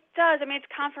 No, it does. I mean, it's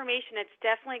confirmation. It's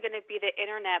definitely going to be the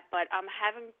internet, but I'm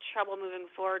having trouble moving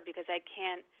forward because I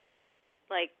can't,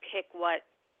 pick what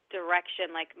direction,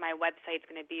 my website's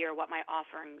going to be or what my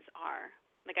offerings are.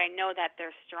 I know that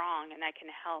they're strong and I can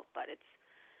help, but it's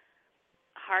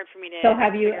hard for me to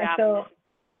figure out.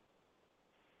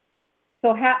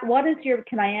 What is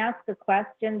can I ask a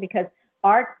question? Because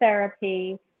art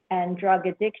therapy and drug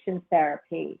addiction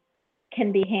therapy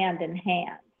can be hand in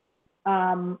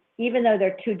hand, even though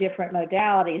they're two different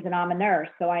modalities, and I'm a nurse,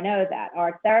 so I know that.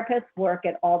 Art therapists work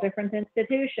at all different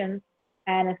institutions,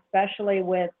 and especially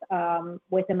with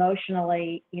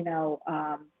emotionally,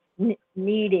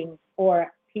 needing,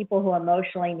 or people who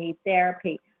emotionally need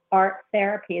therapy. Art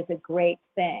therapy is a great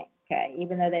thing, okay?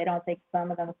 Even though they don't think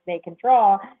some of them they can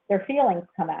draw, their feelings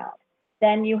come out.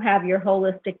 Then you have your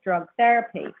holistic drug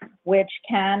therapy, which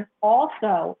can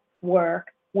also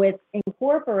work with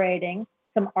incorporating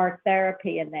some art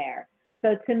therapy in there.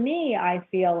 So to me, I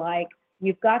feel like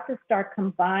you've got to start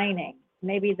combining.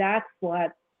 Maybe that's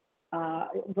what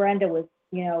Brenda was,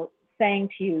 saying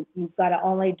to you. You've got to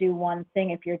only do one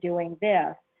thing if you're doing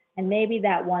this. And maybe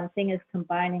that one thing is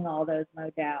combining all those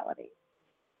modalities.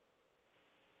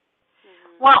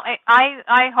 Well,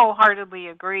 I wholeheartedly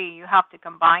agree. You have to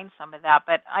combine some of that,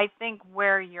 but I think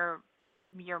where your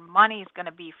money is going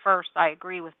to be first, I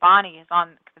agree with Bonnie, is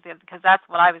on, because that's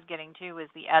what I was getting to, is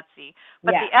the Etsy.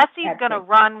 But the Etsy is going to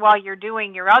run while you're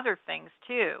doing your other things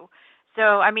too.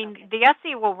 So, I mean, the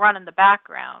Etsy will run in the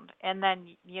background, and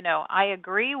then, I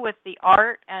agree with the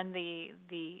art and the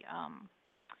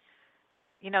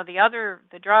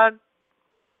drug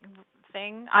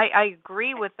thing. I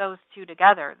agree with those two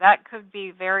together. That could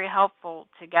be very helpful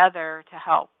together to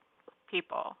help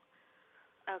people.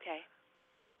 Okay.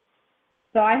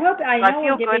 So I hope I know I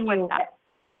feel I'm giving good you. with that.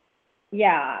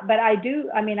 Yeah, but I do.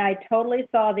 I mean, I totally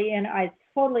saw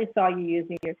you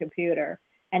using your computer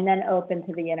and then open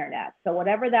to the internet. So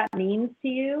whatever that means to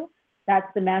you,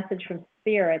 that's the message from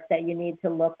spirit that you need to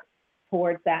look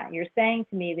towards that. You're saying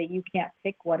to me that you can't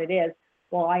pick what it is.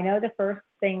 Well, I know the first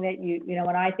thing that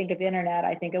when I think of internet,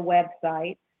 I think of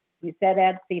website. You said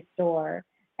Etsy store.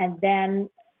 And then,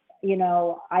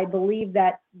 I believe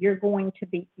that you're going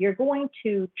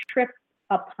to trip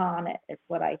upon it, is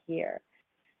what I hear.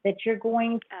 That you're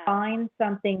going to find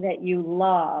something that you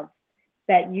love,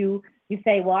 that you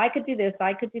say, well, I could do this,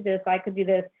 I could do this, I could do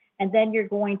this. And then you're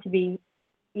going to be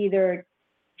either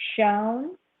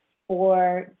shown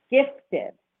or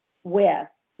gifted with,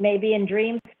 maybe in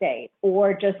dream state,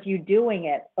 or just you doing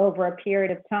it over a period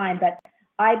of time. But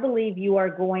I believe you are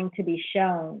going to be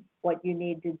shown what you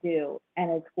need to do,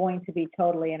 and it's going to be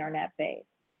totally internet based.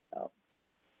 So.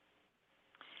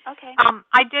 Okay.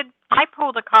 I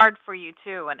pulled a card for you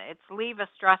too, and it's leave a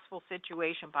stressful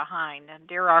situation behind. And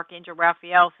dear Archangel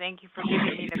Raphael, thank you for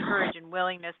giving me the courage and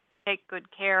willingness to take good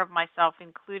care of myself,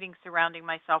 including surrounding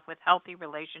myself with healthy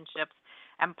relationships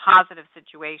and positive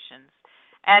situations.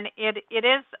 And it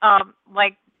is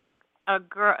like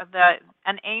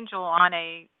an angel on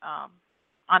a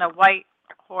white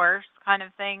horse kind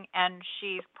of thing, and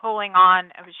she's grabbing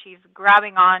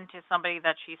on to somebody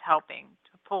that she's helping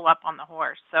to pull up on the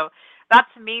horse. So that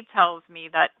to me tells me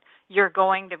that you're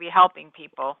going to be helping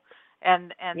people,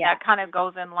 and that kind of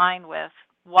goes in line with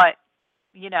what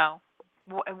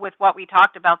with what we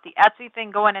talked about, the Etsy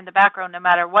thing going in the background. No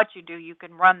matter what you do, you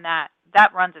can run that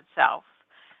runs itself.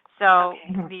 So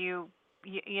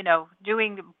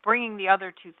bringing the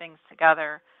other two things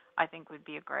together, I think would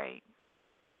be great.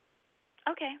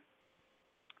 Okay.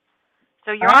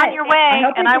 So you're on your way,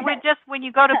 and I would just, when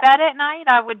you go to bed at night,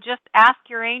 I would just ask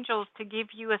your angels to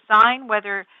give you a sign,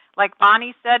 whether, like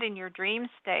Bonnie said, in your dream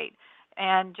state,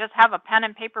 and just have a pen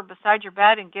and paper beside your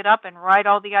bed and get up and write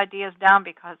all the ideas down,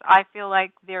 because I feel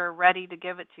like they're ready to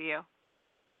give it to you.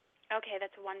 Okay,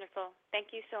 that's wonderful. Thank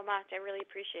you so much. I really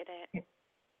appreciate it.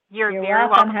 You're very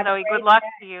welcome, Zoe. Good luck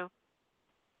to you.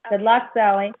 Good luck,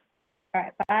 Zoe. All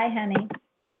right, bye, honey.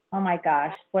 Oh my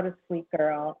gosh, what a sweet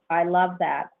girl. I love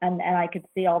that. And I could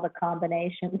see all the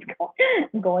combinations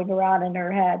going around in her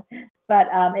head. But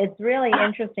it's really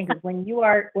interesting, because when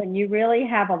you really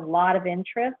have a lot of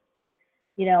interest,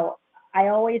 I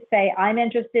always say, I'm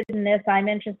interested in this, I'm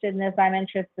interested in this, I'm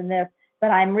interested in this,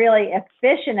 but I'm really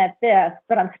efficient at this,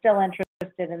 but I'm still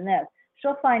interested in this.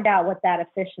 She'll find out what that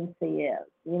efficiency is.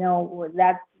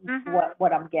 That's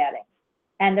what I'm getting.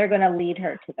 And they're going to lead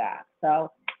her to that.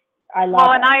 So I love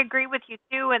it. And I agree with you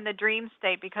too in the dream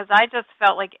state, because I just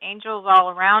felt like angels all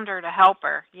around her to help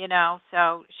her,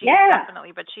 so she's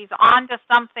definitely, but she's on to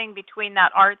something between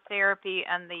that art therapy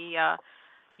and the,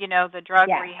 the drug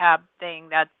rehab thing.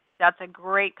 That's a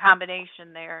great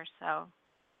combination there. So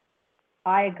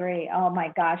I agree. Oh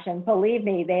my gosh. And believe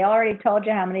me, they already told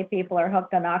you how many people are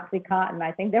hooked on OxyContin.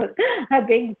 I think there was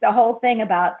the whole thing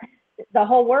about the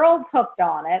whole world's hooked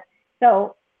on it.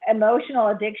 So emotional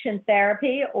addiction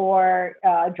therapy or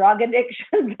drug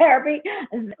addiction therapy,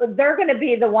 they're going to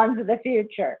be the ones of the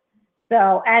future.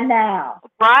 So, and now.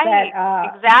 Right,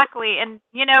 exactly. And,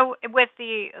 with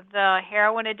the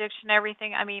heroin addiction and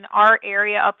everything, I mean, our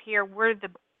area up here,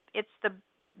 it's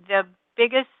the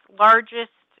biggest,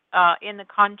 largest in the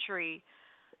country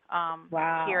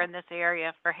here in this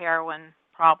area for heroin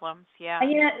problems. Yeah.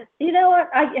 And you know what?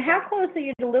 How close are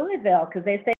you to Louisville? Because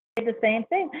they say the same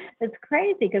thing. It's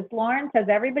crazy, because Lauren says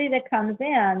everybody that comes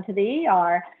in to the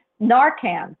ER,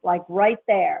 Narcan's like right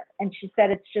there. And she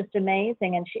said it's just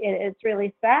amazing. And it's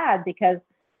really sad, because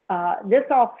this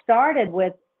all started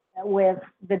with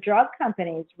the drug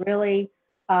companies really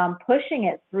pushing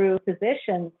it through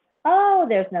physicians. Oh,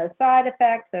 there's no side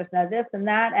effects, there's no this and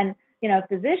that. And,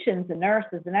 physicians and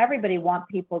nurses and everybody want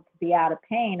people to be out of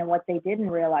pain. And what they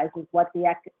didn't realize is what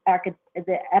the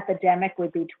epidemic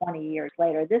would be 20 years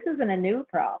later. This isn't a new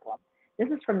problem. This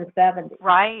is from the 70s.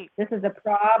 Right. This is a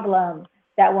problem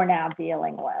that we're now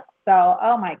dealing with. So,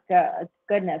 oh my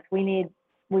goodness, we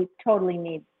totally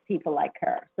need people like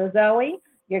her. So Zoe,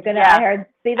 you're going to,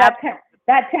 see that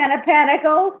 10 of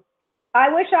Pentacles? I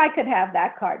wish I could have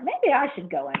that card. Maybe I should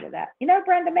go into that.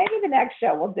 Brenda, maybe the next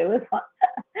show we'll do is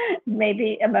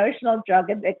maybe emotional drug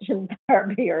addiction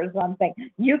therapy or something.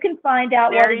 You can find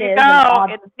out what it is. There you go.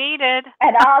 It's needed.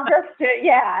 And I'll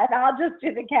just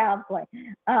do the counseling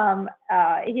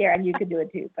here, and you can do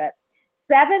it too. But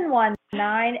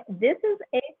 719, this is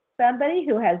somebody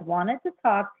who has wanted to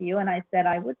talk to you, and I said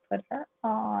I would put her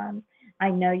on. I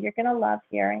know you're going to love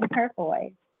hearing her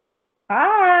voice.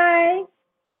 Hi.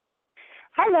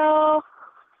 Hello.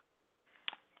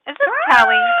 Is this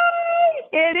Kelly?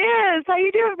 It is. How you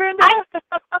doing, Brenda?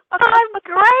 I'm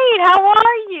great. How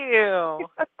are you?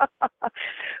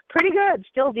 Pretty good.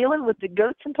 Still dealing with the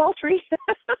goats and poultry.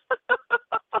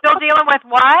 Still dealing with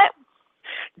what?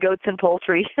 Goats and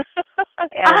poultry.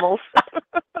 Animals.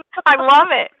 I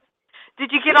love it.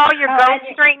 Did you get all your goats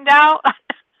straightened out?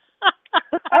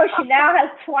 Oh, she now has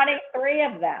 23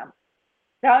 of them.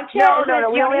 Don't you? No.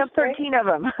 We only have 13 of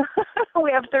them.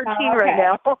 We have 13 right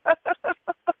now.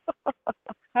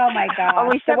 Oh my God!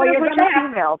 Only 7 of which are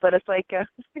female, but it's like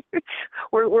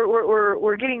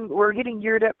we're getting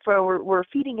geared up for we're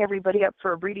feeding everybody up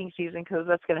for a breeding season because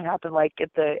that's going to happen like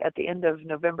at the end of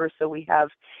November. So we have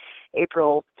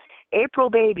April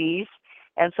babies,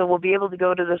 and so we'll be able to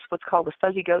go to this what's called the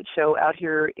Fuzzy Goat Show out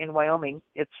here in Wyoming.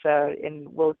 It's and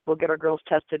we'll get our girls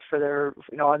tested for their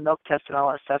on milk test and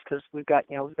all that stuff because we've got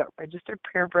registered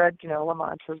purebred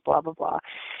Lamantas, blah blah blah.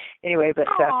 Anyway, but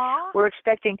we're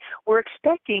expecting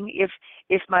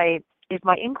if my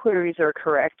inquiries are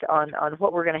correct on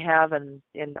what we're going to have and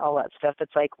all that stuff,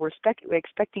 it's like we're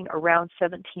expecting around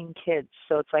 17 kids.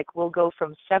 So it's like we'll go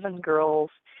from 7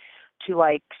 girls to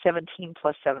like 17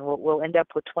 plus 7. We'll end up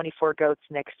with 24 goats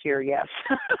next year. Yes.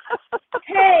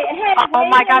 Hey! Oh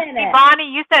my gosh,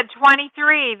 Bonnie, you said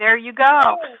 23. There you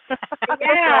go.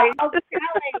 Yeah. Oh,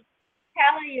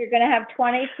 Kelly, you're going to have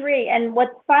 23. And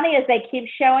what's funny is they keep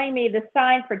showing me the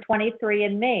sign for 23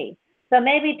 and me. So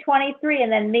maybe 23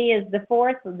 and then me is the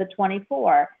fourth of the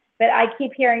 24. But I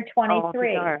keep hearing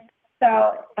 23. Oh,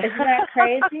 so isn't that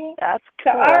crazy? That's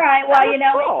cool. So all right, well,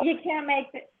 cool. you can't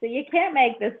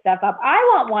make this stuff up. I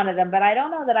want one of them, but I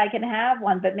don't know that I can have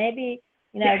one. But maybe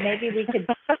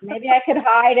maybe I could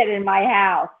hide it in my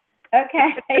house.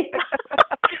 Okay.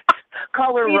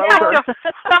 Call her Rover.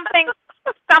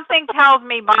 Something tells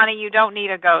me, Bonnie, you don't need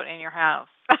a goat in your house.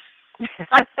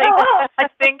 I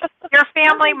think your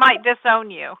family might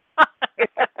disown you.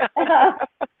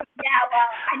 Yeah, well,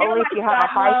 I know only if you have a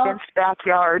high-fenced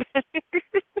backyard.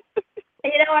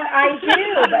 You know what? I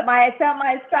do, but my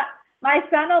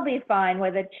son will be fine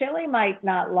with it. Chili might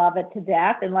not love it to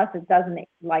death unless it doesn't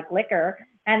like liquor,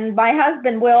 and my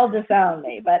husband will disown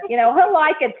me. But he'll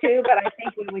like it too. But I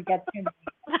think we would get too many.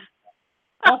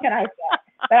 What can I say?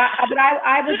 But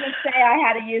I would just say I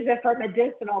had to use it for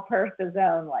medicinal purposes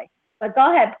only. But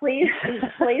go ahead, please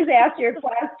ask your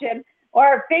question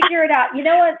or figure it out. You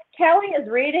know what? Kelly is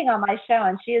reading on my show,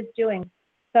 and she is doing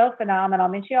so phenomenal. I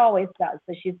mean, she always does,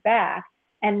 so she's back.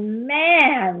 And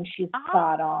man, she's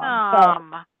spot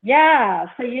on. So, yeah,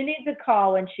 so you need to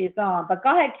call when she's on. But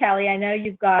go ahead, Kelly. I know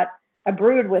you've got a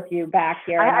brood with you back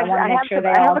here. I want to make sure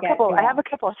they all get going. I have a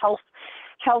couple of health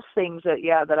things that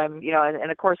I'm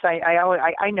and of course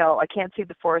I know I can't see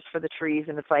the forest for the trees,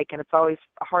 and it's always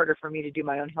harder for me to do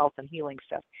my own health and healing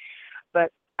stuff.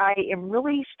 But I am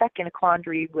really stuck in a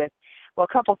quandary with a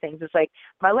couple things. It's like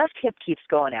my left hip keeps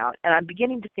going out, and I'm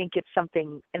beginning to think it's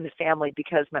something in the family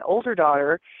because my older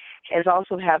daughter is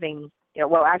also having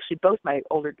actually both my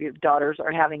older daughters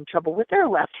are having trouble with their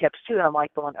left hips too. And I'm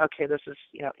like going, okay, this is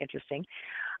interesting.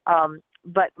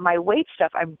 But my weight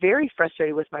stuff, I'm very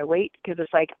frustrated with my weight because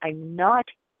it's like I'm not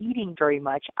eating very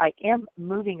much. I am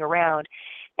moving around,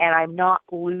 and I'm not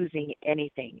losing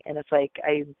anything. And it's like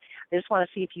I just want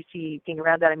to see if you see anything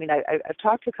around that. I mean, I've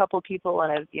talked to a couple of people,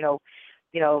 and I've who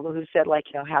said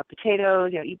have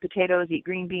potatoes, eat potatoes, eat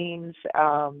green beans,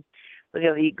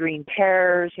 eat green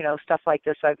pears, stuff like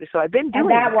this. So I've been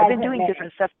doing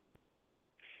different stuff.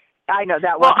 I know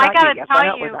that. Well, I got to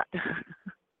tell you.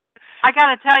 I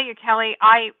got to tell you, Kelly,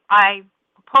 I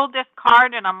pulled this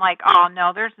card, and I'm like, oh,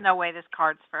 no, there's no way this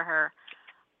card's for her.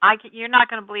 You're not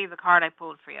going to believe the card I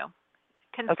pulled for you.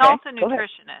 Consult a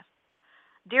nutritionist.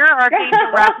 Dear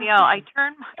Archangel Raphael,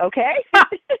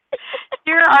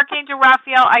 Dear Archangel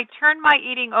Raphael, I turn my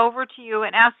eating over to you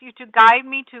and ask you to guide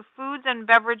me to foods and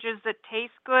beverages that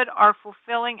taste good, are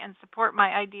fulfilling, and support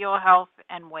my ideal health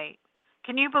and weight.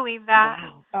 Can you believe that?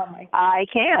 Wow. Oh my God. I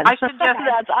can. I should just.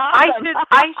 That's awesome.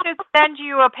 I should send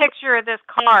you a picture of this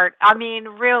card. I mean,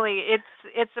 really,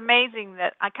 it's amazing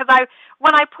that because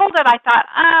when I pulled it, I thought,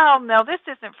 oh no, this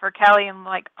isn't for Kelly, and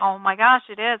like, oh my gosh,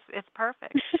 it is. It's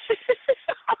perfect.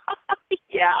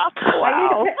 Yeah.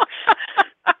 Wow.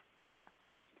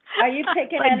 Are you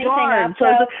picking anything up?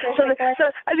 So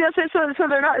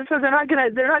they're not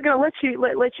gonna let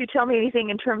you tell me anything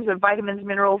in terms of vitamins,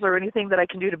 minerals, or anything that I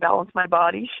can do to balance my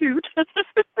body. Shoot.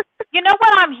 You know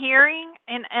what I'm hearing,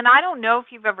 and I don't know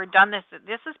if you've ever done this.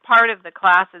 This is part of the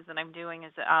classes that I'm doing.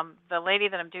 Is the lady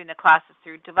that I'm doing the classes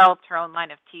through developed her own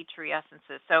line of tea tree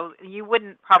essences. So you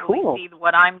wouldn't probably see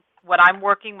what I'm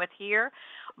working with here,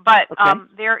 but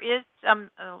there is some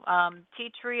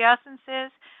tea tree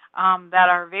essences. that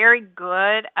are very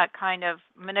good at kind of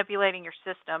manipulating your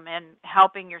system and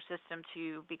helping your system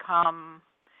to become,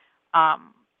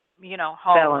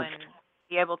 whole Balanced. and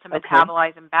be able to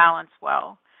metabolize and balance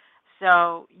well.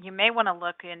 So you may want to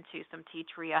look into some tea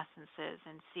tree essences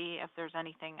and see if there's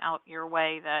anything out your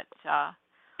way that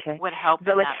would help in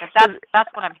that. But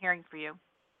that's what I'm hearing for you.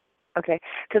 Okay,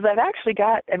 because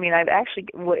I'm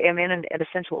in an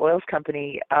essential oils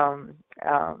company, and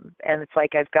it's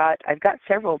like I've got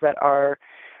several that are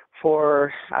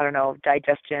for, I don't know,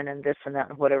 digestion and this and that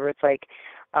and whatever. It's like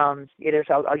it is.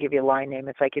 I'll give you a line name.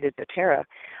 It's like it is doTERRA,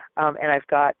 and I've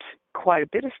got quite a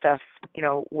bit of stuff,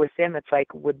 with them. It's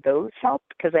like, would those help?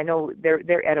 Because I know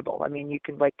they're edible. I mean, you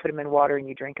can like put them in water and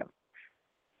you drink them.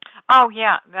 Oh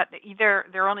yeah, there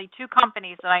are only two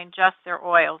companies that I ingest their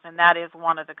oils, and that is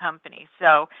one of the companies.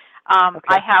 So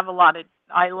I have a lot of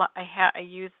I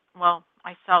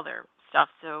sell their stuff.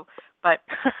 So, but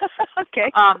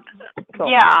okay, cool.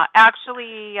 Yeah,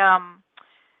 actually,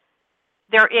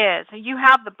 there is. You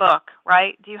have the book,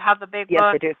 right? Do you have the big book?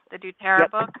 Yes, I do. The doTERRA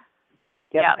book.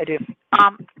 Yep, yeah, I do.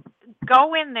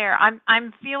 Go in there.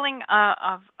 I'm feeling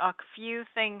a few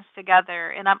things together,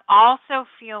 and I'm also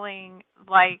feeling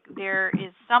like there's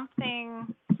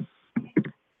something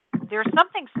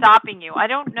stopping you. I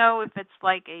don't know if it's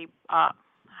like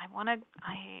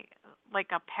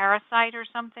like a parasite or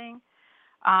something,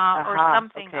 or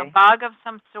something, okay. a bug of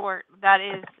some sort that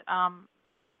is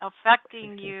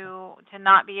affecting you to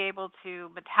not be able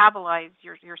to metabolize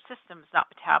your system's not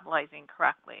metabolizing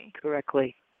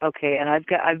correctly. Okay, and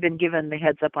I've been given the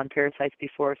heads up on parasites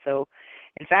before. So,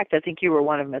 in fact, I think you were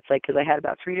one of them. It's like, because I had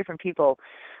about 3 different people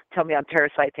tell me on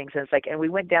parasite things, and it's like, and we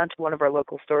went down to one of our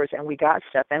local stores and we got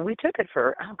stuff, and we took it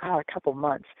for a couple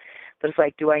months. But it's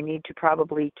like, do I need to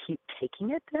probably keep taking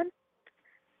it then?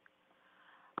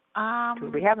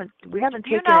 We haven't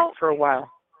taken it for a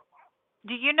while.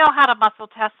 Do you know how to muscle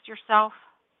test yourself?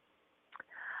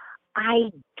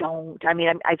 I don't. I mean,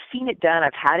 I've seen it done.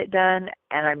 I've had it done,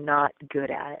 and I'm not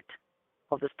good at it.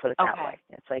 I'll just put it that way.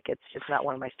 It's like, it's just not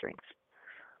one of my strengths.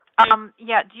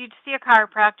 Yeah. Do you see a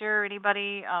chiropractor or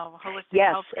anybody, holistic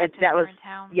health practitioner in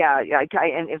town? Yeah.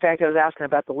 And in fact, I was asking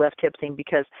about the left hip thing,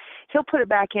 because he'll put it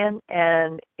back in,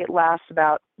 and it lasts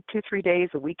about 2-3 days,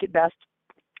 a week at best,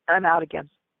 and I'm out again.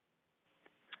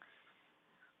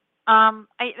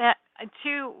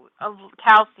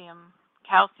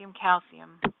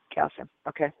 Calcium.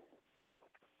 Okay.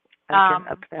 I can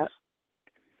up that.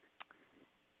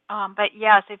 But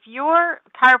yes, if your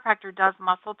chiropractor does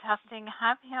muscle testing,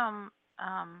 have him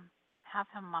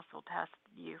muscle test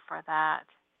you for that.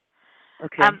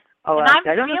 Okay. I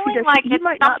don't know if he does. Like he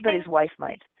might not, but his wife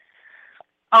might.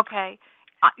 Okay.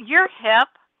 Your hip.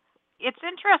 It's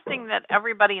interesting that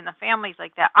everybody in the family's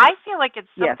like that. I feel like it's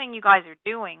something you guys are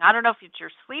doing. I don't know if it's your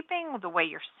sleeping, the way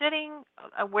you're sitting,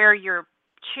 where your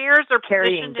chairs are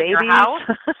carrying positioned babies. in your house.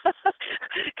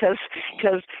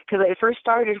 Because it first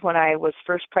started when I was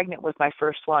first pregnant with my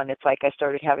first one. It's like I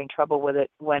started having trouble with it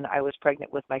when I was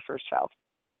pregnant with my first child,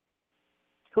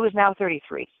 who is now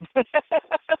 33.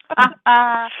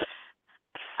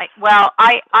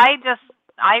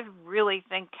 I really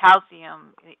think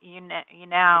calcium,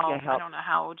 I don't know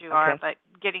how old you are, but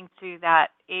getting to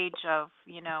that age of,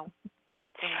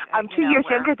 I'm 2 years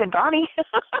younger than Bonnie.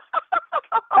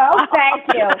 Oh,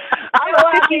 thank you. I'm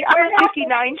a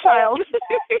 59 child.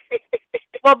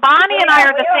 Well, Bonnie and I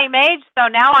are the same age, so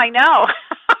now I know.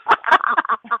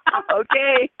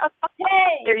 Okay.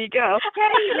 Hey. There you go.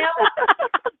 Hey,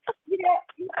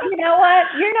 you know what?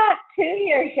 You're not 2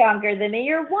 years younger than me.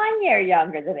 You're 1 year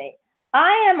younger than me.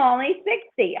 I am only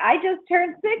 60. I just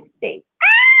turned 60.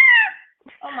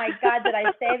 Oh my God, did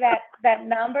I say that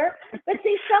number? But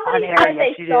see, somebody said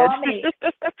they saw me.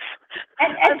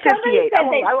 And somebody said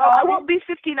they saw me. I won't be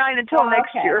 59 until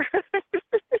next year.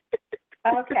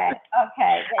 Okay.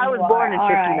 I was born in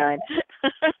 59.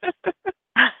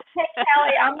 Hey,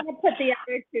 Kelly, I'm going to put the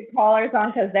other 2 callers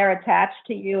on because they're attached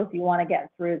to you if you want to get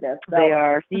through this. So they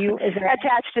are. Is there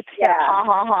attached to ha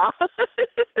ha.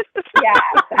 Yes,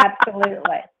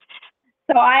 absolutely.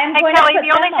 So I am going Kelly, to put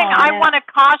the only thing I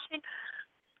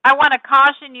want to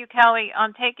caution you, Kelly,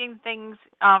 on taking things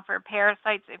for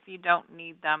parasites if you don't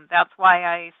need them. That's why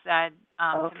I said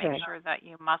to make sure that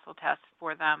you muscle test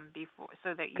for them before,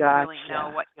 so that you really know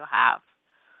what you have.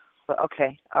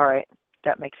 Okay, all right.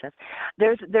 That makes sense.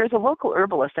 There's a local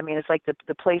herbalist. I mean, it's like the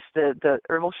place, the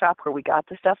herbal shop where we got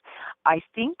the stuff. I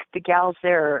think the gals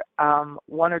there,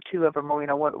 1 or 2 of them, or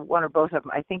one or both of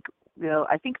them. I think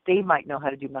they might know how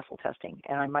to do muscle testing,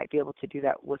 and I might be able to do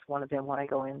that with one of them when I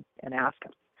go in and ask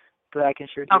them. But I can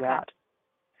sure do that.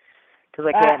 Because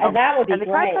I can't. That would be and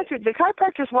great. The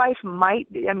chiropractor's wife might.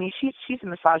 I mean, she's a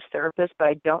massage therapist, but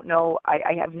I don't know.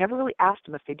 I have never really asked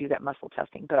them if they do that muscle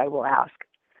testing, but I will ask.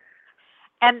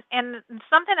 And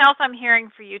something else I'm hearing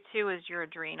for you too is your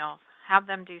adrenals. Have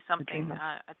them do something,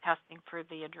 a testing for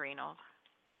the adrenals.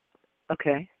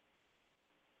 Okay.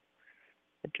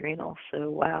 Adrenals. So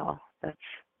wow, that's.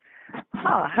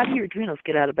 How do your adrenals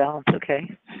get out of balance?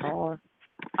 Okay.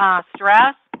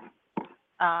 Stress.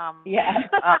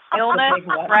 Illness,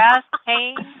 stress,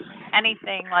 pain,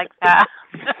 anything like that.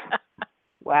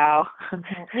 Wow.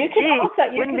 You can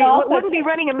wouldn't be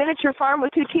running a miniature farm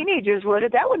with 2 teenagers, would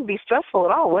it? That wouldn't be stressful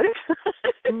at all, would it?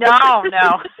 No.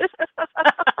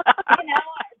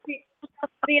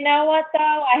 You know what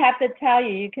though? I have to tell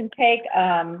you, you can take,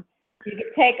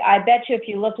 I bet you if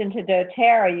you looked into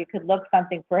doTERRA, you could look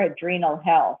something for adrenal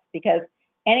health, because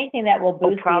anything that will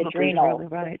boost the adrenals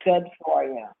is good for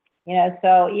you. You know,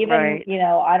 so even, you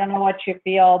know, I don't know what you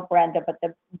feel, Brenda, but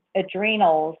the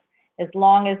adrenals, as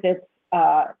long as it's,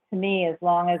 to me, as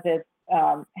long as it's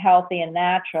healthy and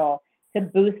natural, to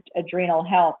boost adrenal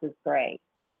health is great.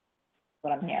 That's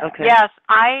what I'm hearing. Okay. Yes,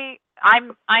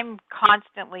 I'm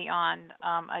constantly on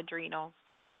adrenal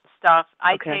stuff.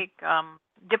 I take,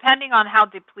 depending on how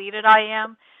depleted I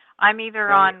am, I'm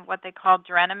either on what they call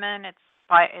Drenamine. It's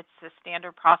a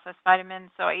standard processed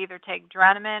vitamin. So I either take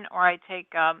Drenamine or I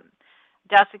take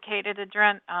desiccated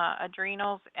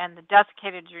adrenals, and the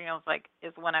desiccated adrenals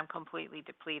is when I'm completely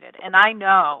depleted. And I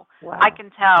know, I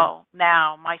can tell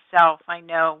now myself, I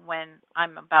know when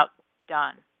I'm about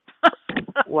done.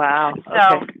 Wow.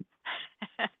 So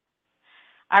okay.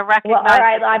 I recognize. Well, all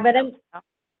right, I'm going to.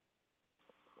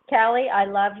 Kelly, I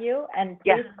love you, and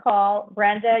please call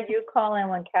Brenda. You call in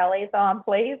when Kelly's on,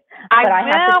 please. But I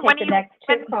have to take the next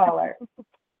 2 callers.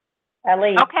 At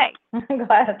least. Okay. Go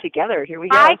ahead. Together, here we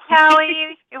go. Hi,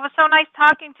 Kelly. It was so nice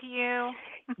talking to you.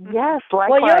 Yes,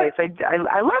 likewise.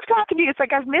 I love talking to you. It's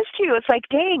like I've missed you. It's like,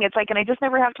 dang. It's like, and I just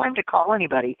never have time to call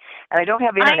anybody. And I don't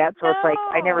have internet, so it's like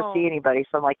I never see anybody.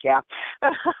 So I'm like, yeah.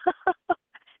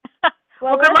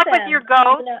 Well, good luck with your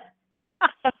ghost.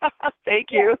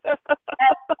 Thank you. And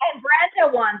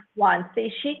Brenda wants one.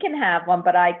 See, she can have one,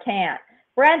 but I can't.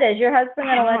 Brenda, is your husband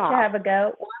going to let you have a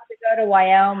goat? Why don't you go to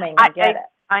Wyoming and get it?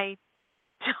 I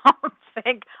don't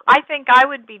think. I think I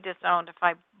would be disowned if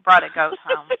I brought a goat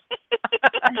home.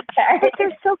 But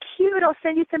they're so cute. I'll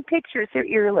send you some pictures. They're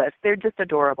earless. They're just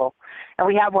adorable. And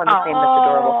we have one that's named that's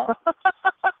adorable.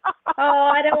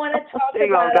 I don't want to talk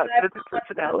about it.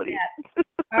 Personality.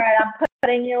 All right, I'm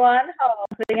putting you on hold.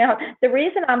 The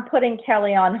reason I'm putting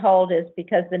Kelly on hold is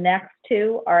because the next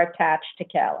 2 are attached to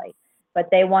Kelly, but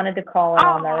they wanted to call in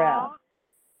on their own.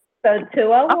 So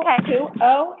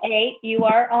 208, you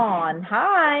are on.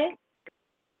 Hi.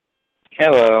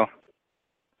 Hello.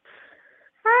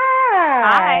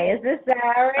 Hi. Is this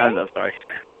Zari? I'm so sorry.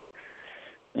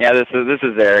 Yeah, this is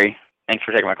Zari. Thanks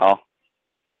for taking my call.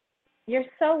 You're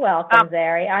so welcome,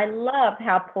 Zari. I love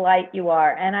how polite you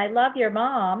are, and I love your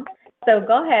mom. So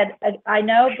go ahead. I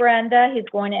know Brenda. He's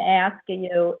going to ask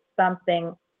you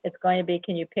something. It's going to be,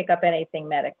 can you pick up anything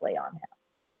medically on him?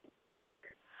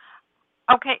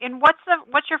 Okay, and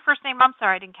what's your first name? I'm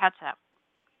sorry, I didn't catch that.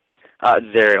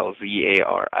 Zariel,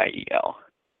 Zariel.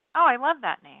 Oh, I love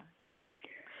that name.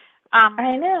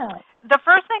 I know. The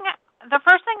first thing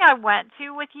I went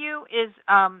to with you is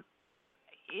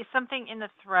something in the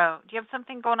throat. Do you have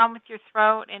something going on with your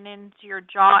throat and into your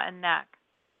jaw and neck?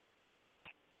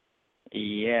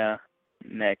 Yeah,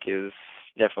 neck is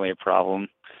definitely a problem.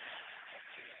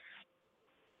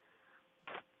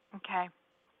 Okay.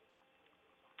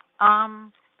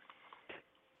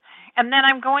 And then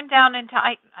I'm going down into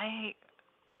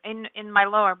in my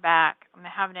lower back. I'm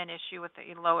having an issue with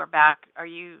the lower back. Are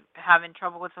you having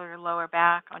trouble with your lower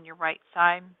back on your right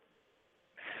side?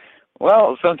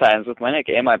 Well, sometimes with my neck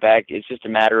and my back, it's just a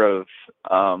matter of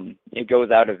it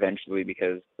goes out eventually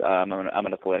because I'm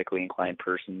an athletically inclined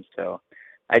person, so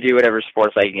I do whatever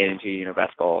sports I can get into,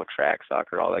 basketball, track,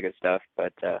 soccer, all that good stuff.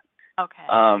 But okay.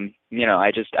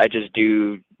 I just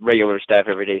do regular stuff,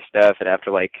 everyday stuff, and after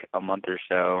like a month or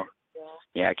so,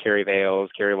 carry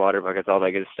veils, carry water buckets, all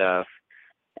that good stuff.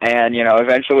 And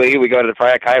eventually we go to the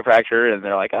chiropractor, and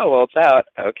they're like, "Oh, well, it's out."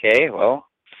 Okay, well,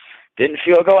 didn't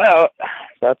feel it go out.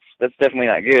 That's definitely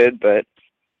not good. But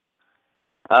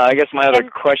I guess my other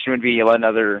question would be, is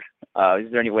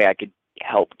there any way I could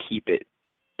help keep it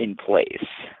in place?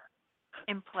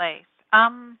 In place.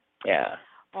 Yeah.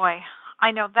 Boy,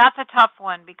 I know that's a tough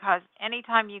one because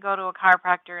anytime you go to a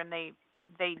chiropractor and they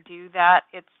do that,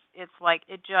 it's like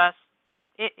it just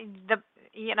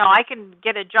I can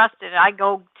get adjusted. I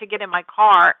go to get in my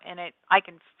car, and I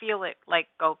can feel it like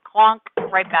go clunk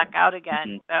right back out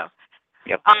again. So,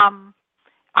 Yep.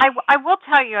 I will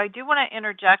tell you, I do want to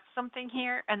interject something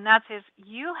here, and that is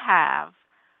you have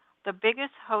the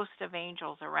biggest host of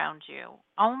angels around you.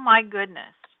 Oh my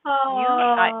goodness.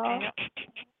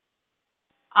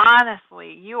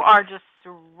 Honestly, you are just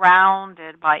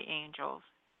surrounded by angels.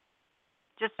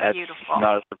 Just That's beautiful.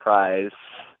 Not a surprise.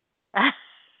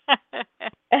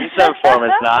 In some form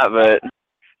it's not, but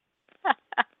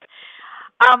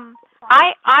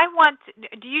I want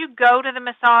do you go to the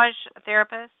massage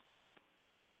therapist?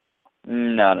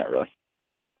 no, not really.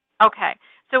 Okay.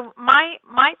 So my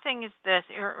thing is this,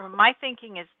 or my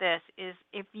thinking is this, is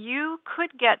if you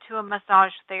could get to a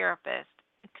massage therapist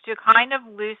to kind of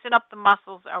loosen up the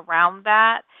muscles around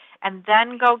that and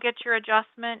then go get your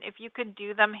adjustment, if you could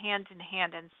do them hand in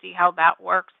hand and see how that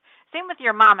works. Same with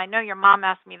your mom. I know your mom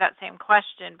asked me that same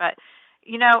question, but,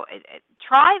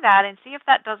 try that and see if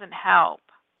that doesn't help.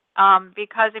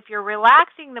 Because if you're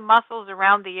relaxing the muscles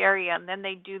around the area and then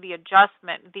they do the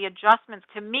adjustments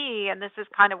to me, and this is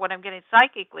kind of what I'm getting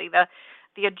psychically,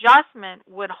 the adjustment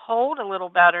would hold a little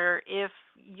better if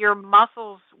your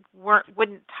muscles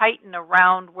wouldn't tighten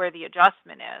around where the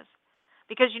adjustment is.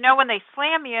 Because, when they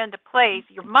slam you into place,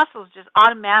 your muscles just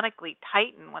automatically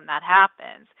tighten when that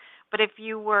happens. But if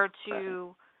you were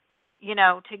to,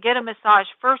 to get a massage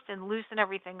first and loosen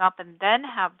everything up and then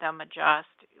have them adjust,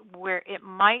 where it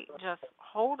might just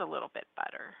hold a little bit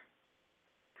better.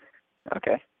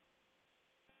 Okay.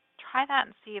 Try that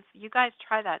and see if you guys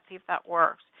try that, see if that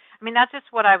works. I mean, that's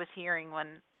just what I was hearing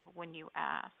when you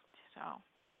asked. So.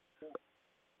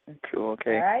 Cool.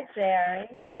 Okay. All right, Jerry.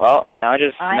 Well, now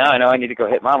I know I need to go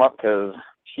hit Mom up because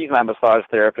she's my massage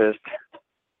therapist.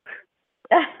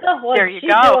 Well, there you she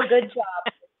go. do a good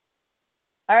job.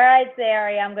 All right,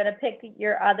 Zari, I'm going to pick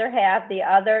your other half, the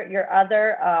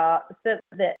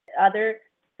other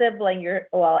sibling,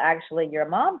 your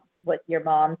mom, with your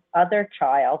mom's other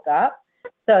child up,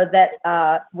 so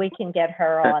that we can get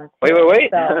her on. Wait.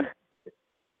 So,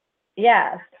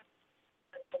 yes.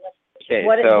 Okay.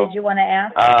 What did you want to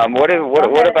ask?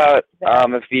 What about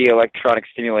if the electronic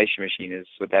stimulation machine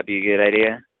would that be a good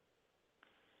idea?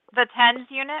 The TENS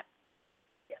unit?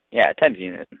 Yeah, TENS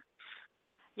unit.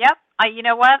 Yep. You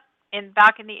know what?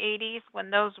 Back in the 80s,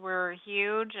 when those were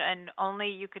huge and only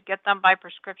you could get them by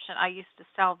prescription, I used to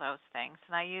sell those things,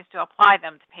 and I used to apply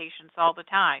them to patients all the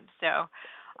time. So,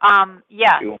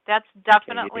 Cool. that's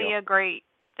definitely a great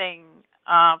thing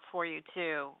for you,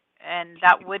 too. And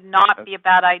that would not be a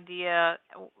bad idea,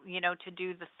 to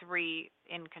do the three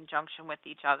in conjunction with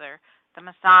each other. The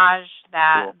massage,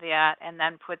 that, and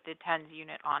then put the TENS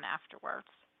unit on afterwards.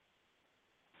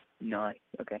 Nice.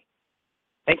 Okay.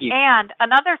 Thank you. And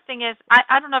another thing is,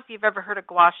 I don't know if you've ever heard of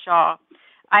gua sha.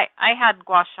 I had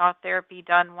gua sha therapy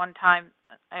done one time,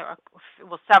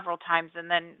 several times, and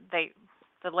then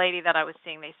the lady that I was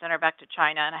seeing, they sent her back to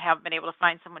China, and I haven't been able to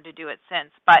find someone to do it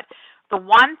since. But the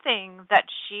one thing that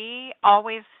she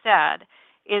always said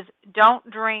is don't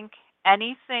drink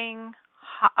anything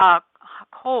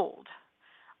cold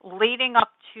leading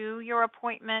up to your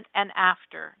appointment and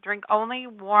after. Drink only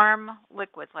warm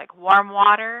liquids like warm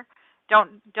water.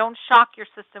 Don't shock your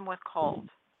system with cold.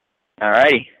 All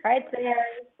righty. All right, Sarah.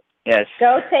 Yes.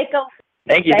 Go take a.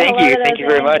 Thank you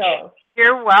very much.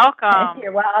 You're welcome.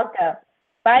 You're welcome.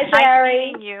 Bye, nice Jerry.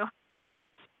 meeting you.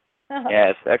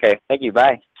 Yes. Okay. Thank you.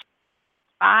 Bye.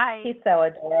 Bye. He's so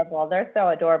adorable. They're so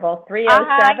adorable.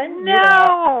 307.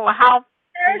 No. How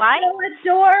they're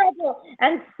so adorable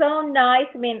and so nice.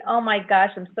 I mean, oh my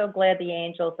gosh, I'm so glad the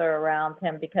angels are around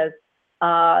him because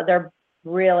they're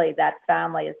really, that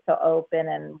family is so open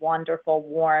and wonderful,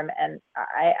 warm, and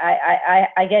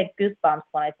I get goosebumps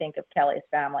when I think of Kelly's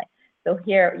family. So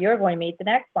here, you're going to meet the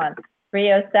next one.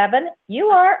 307, you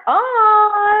are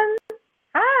on.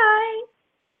 Hi.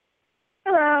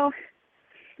 Hello.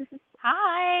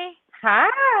 Hi.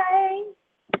 Hi.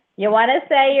 You want to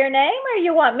say your name, or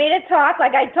you want me to talk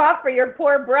like I talked for your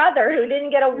poor brother who didn't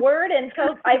get a word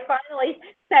until I finally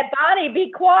said, Bonnie,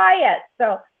 be quiet.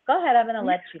 So go ahead. I'm going to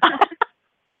let you talk.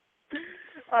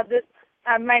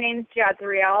 My name's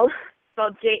Jadzriel,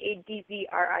 spelled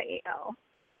Jadvrial.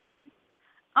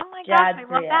 Oh my gosh, I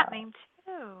love that name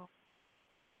too.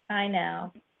 I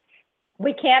know.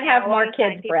 We can't have more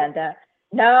kids, Brenda.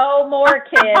 No more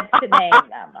kids to name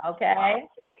them, okay?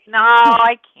 No,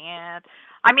 I can't.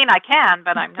 I mean, I can,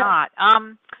 but I'm not.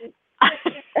 Oh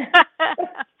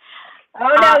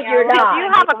no, you're not. Do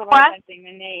you have a question?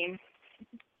 The name.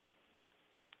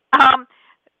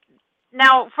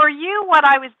 Now, for you, what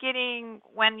I was getting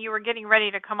when you were getting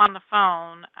ready to come on the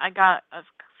phone, I got a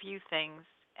few things,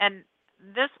 and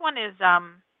this one is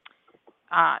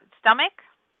stomach.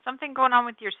 Something going on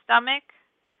with your stomach,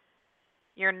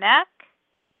 your neck,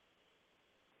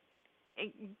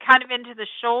 kind of into the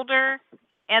shoulder,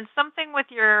 and something with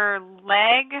your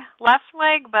leg, left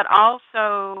leg, but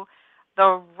also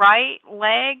the right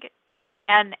leg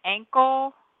and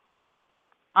ankle.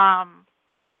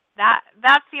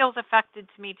 That feels affected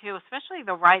to me too, especially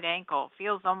the right ankle.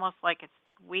 Feels almost like it's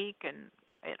weak and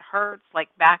it hurts, like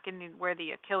back in where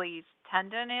the Achilles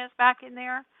tendon is back in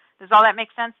there. Does all that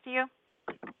make sense to you?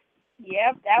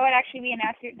 Yep, that would actually be an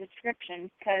accurate description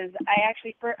because I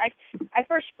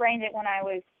first sprained it when I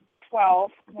was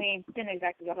 12. We didn't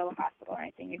exactly go to the hospital or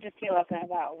anything. It just healed up in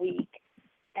about a week.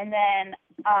 And then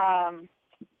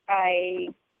I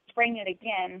sprained it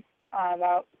again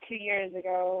about 2 years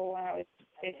ago when I was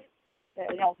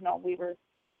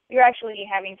we were actually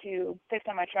having to fix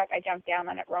on my truck. I jumped down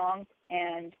on it wrong,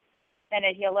 and then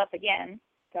it healed up again.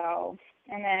 So,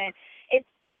 and then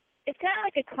it's kind of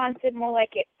like a constant, more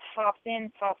like it pops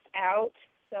in, pops out.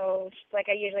 So it's like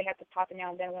I usually have to pop it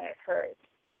now and then when it hurts.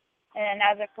 And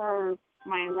as for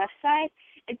my left side,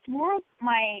 it's more of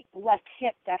my left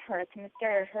hip that hurts, and it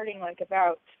started hurting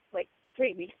about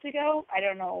 3 weeks ago. I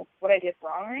don't know what I did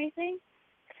wrong or anything,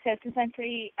 because since I'm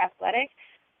pretty athletic,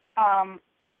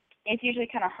 it's usually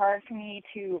kind of hard for me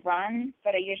to run,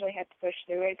 but I usually have to push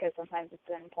through it because sometimes it's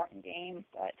an important game.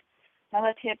 But my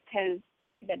left hip has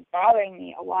been bothering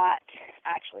me a lot,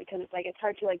 actually, because it's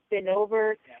hard to bend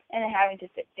over and then having to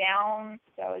sit down,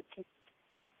 so it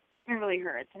really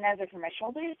hurts. And as for my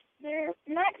shoulders, they're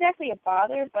not exactly a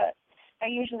bother, but I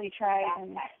usually try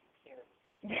and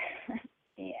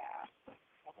yeah.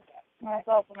 Well, that's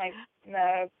also my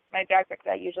backpack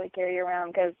that I usually carry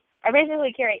around, because I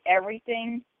basically carry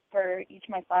everything for each of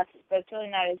my classes, but it's really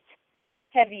not as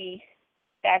heavy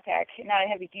backpack, not a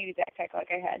heavy duty backpack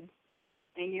like I had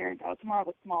a year ago. It's more of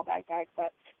a small backpack,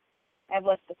 but I have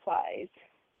less supplies.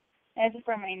 As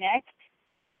for my neck,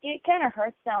 it kind of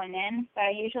hurts down in, but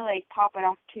I usually pop it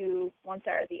off to one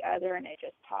side or the other, and it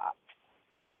just pops.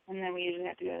 And then we usually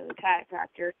have to go to the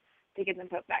chiropractor to get them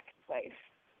put back in place.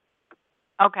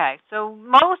 Okay, so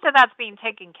most of that's being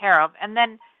taken care of, and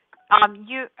then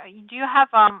do you have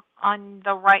on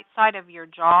the right side of your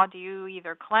jaw? Do you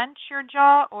either clench your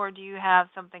jaw or do you have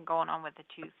something going on with the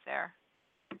tooth there?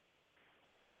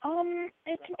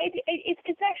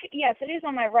 It's actually, yes, it is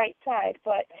on my right side,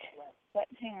 but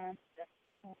hang on.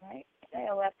 All right,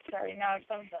 left. Sorry, no, it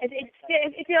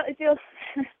feels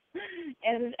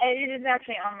it is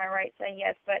actually on my right side,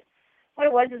 yes. But what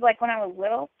it was is when I was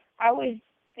little,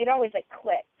 it always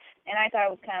clicked, and I thought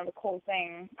it was kind of a cool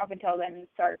thing up until then it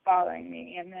started bothering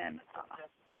me, and then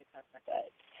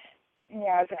but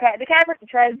yeah, the chiropractor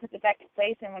tries to put it back in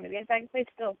place, and when it gets back in place,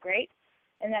 it feels great.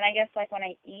 And then I guess when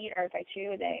I eat or if I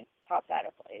chew, they pop out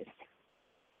of place.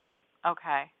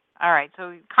 Okay. All right.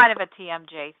 So kind of a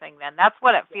TMJ thing then. That's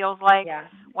what it feels like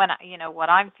when what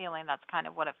I'm feeling. That's kind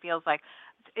of what it feels like.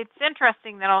 It's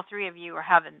interesting that all three of you are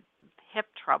having hip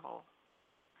trouble.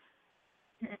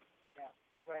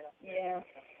 Yeah.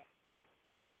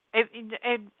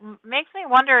 It makes me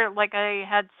wonder, like I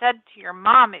had said to your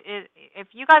mom, if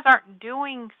you guys aren't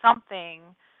doing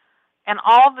something and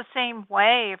all the same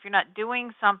way, if you're not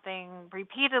doing something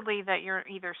repeatedly, that you're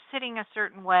either sitting a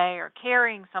certain way or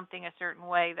carrying something a certain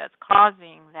way that's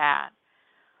causing that.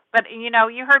 But, you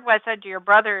heard what I said to your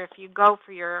brother. If you go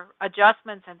for your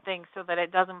adjustments and things so that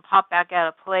it doesn't pop back out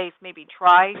of place, maybe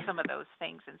try some of those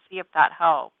things and see if that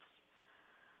helps.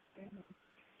 Mm-hmm.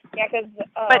 Yeah, because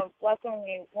last time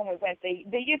when we went, they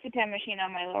used the 10 machine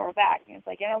on my lower back, and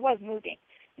and it was moving.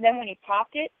 And then when he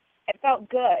popped it, it felt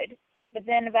good. But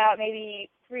then about maybe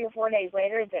 3 or 4 days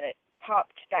later, then it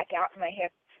popped back out, and my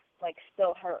hip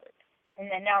still hurt. And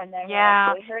then now and then when it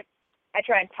really hurts, I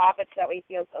try and pop it so that way it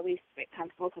feels at least a bit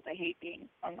comfortable, because I hate being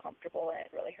uncomfortable and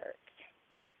it really hurts.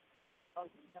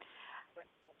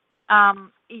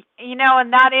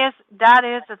 And that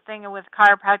is the thing with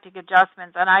chiropractic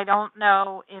adjustments, and I don't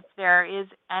know if there is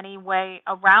any way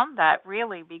around that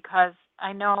really, because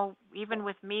I know even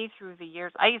with me through the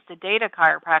years, I used to date a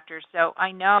chiropractor, so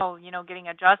I know, getting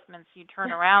adjustments, you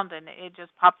turn around and it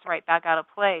just pops right back out of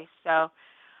place. So,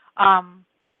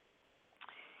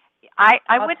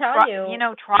 I would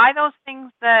try those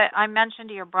things that I mentioned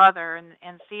to your brother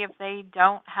and see if they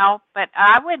don't help. But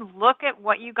I would look at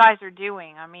what you guys are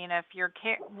doing. I mean, if you're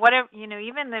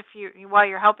even if while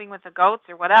you're helping with the goats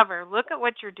or whatever, look at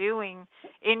what you're doing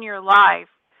in your life,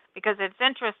 because it's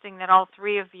interesting that all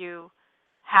three of you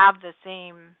have the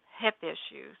same hip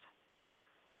issues.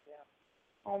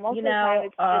 Well, most You of the time know,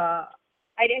 it's just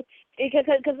I did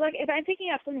because like if I'm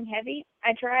picking up something heavy,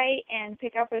 I try and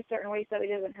pick up a certain way so it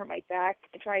doesn't hurt my back.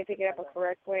 I try to pick it up a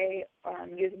correct way,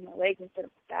 using my legs instead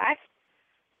of my back.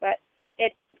 But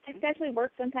it successfully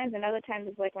works sometimes, and other times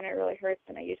it's like when it really hurts,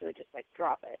 then I usually just like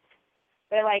drop it.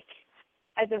 But like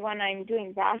as of when I'm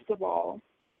doing basketball,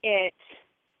 it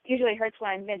usually hurts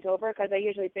when I'm bent over because I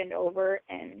usually bend over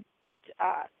and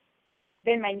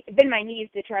bend my knees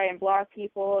to try and block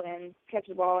people and catch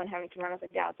the ball and having to run up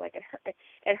and down. So like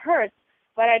it hurts,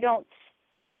 but I don't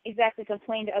exactly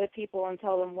complain to other people and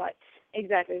tell them what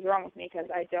exactly is wrong with me because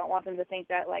I don't want them to think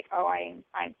that like, oh, I'm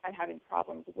having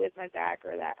problems with my back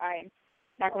or that I'm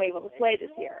not going to be able to play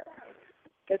this year.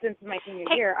 Because since it's my senior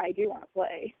year, I do want to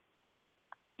play.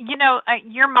 You know,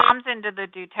 your mom's into the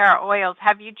doTERRA oils.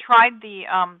 Have you tried the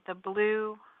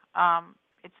blue?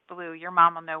 It's blue. Your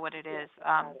mom will know what it is.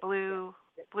 Blue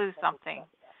something.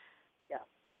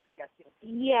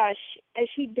 Yeah,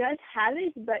 she does have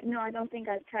it, but no, I don't think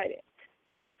I've tried it.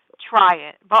 Try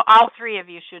it. Well, all three of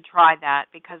you should try that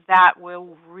because that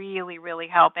will really, really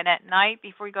help. And at night,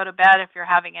 before you go to bed, if you're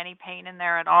having any pain in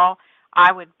there at all,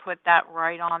 I would put that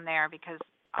right on there because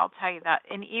I'll tell you that.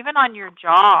 And even on your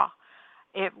jaw,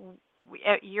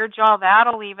 your jaw,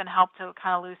 that'll even help to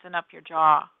kind of loosen up your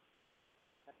jaw.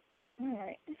 All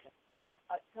right.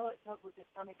 Tell it with your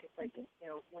stomach. It's like,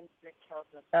 when Rick tells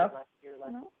us last year.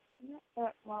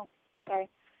 Well, sorry.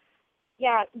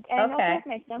 Yeah, and also with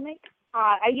my stomach,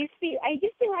 I used to be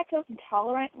lactose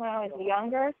intolerant when I was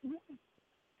younger.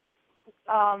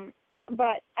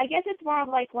 But I guess it's more of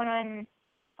like when I'm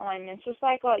on my menstrual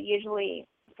cycle, it usually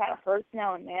kind of hurts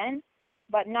now and then,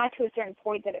 but not to a certain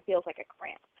point that it feels like a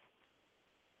cramp.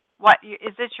 What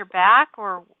is it? Your back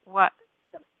or what?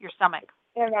 Your stomach?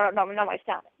 No, my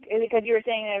stomach. Because you were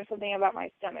saying there was something about my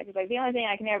stomach. It's like the only thing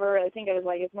I can ever really think of is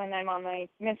when I'm on my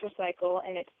menstrual cycle,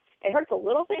 and it hurts a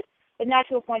little bit, but not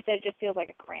to a point that it just feels like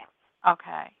a cramp.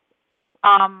 Okay.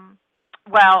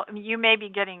 Well, you may be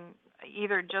getting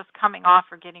either just coming off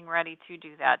or getting ready to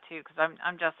do that too, because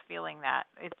I'm just feeling that.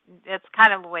 It's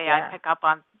kind of the way I pick up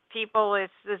on people.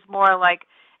 It's more like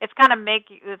it's kind of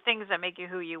the things that make you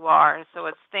who you are. So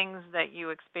it's things that you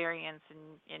experience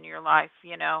in your life,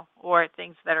 or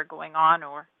things that are going on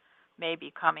or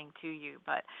maybe coming to you.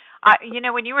 But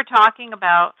when you were talking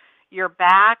about your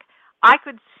back, I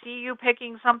could see you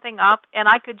picking something up, and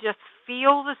I could just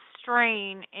feel the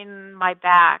strain in my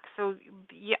back. So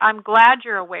I'm glad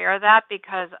you're aware of that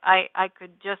because I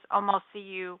could just almost see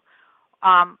you.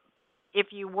 If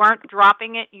you weren't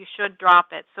dropping it, you should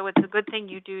drop it. So it's a good thing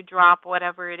you do drop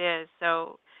whatever it is.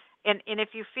 So, and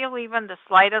if you feel even the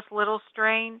slightest little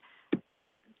strain,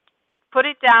 put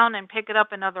it down and pick it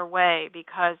up another way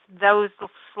because those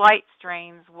slight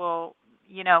strains will,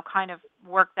 kind of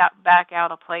work that back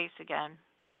out of place again.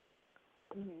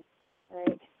 Mm-hmm.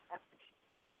 Right.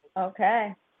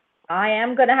 Okay. I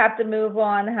am going to have to move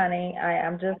on, honey.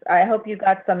 I hope you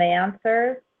got some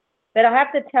answers. But I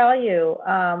have to tell you,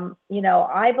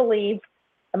 I believe,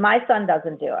 my son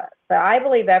doesn't do it, but I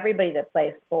believe everybody that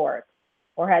plays sports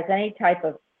or has any type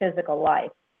of physical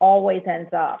life always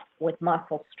ends up with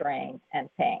muscle strain and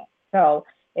pain. So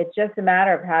it's just a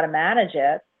matter of how to manage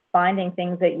it, finding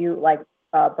things that you, like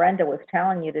Brenda was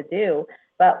telling you to do.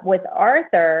 But with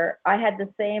Arthur, I had the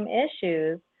same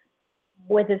issues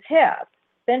with his hips.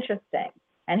 It's interesting.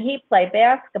 And he played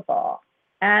basketball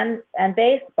and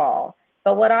baseball.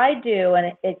 But what I do,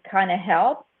 and it kind of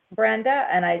helps Brenda,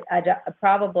 and I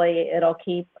probably it'll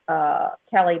keep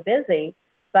Kelly busy,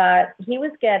 but he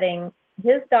was getting,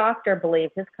 his doctor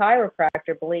believed, his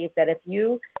chiropractor believed that if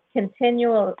you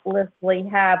continuously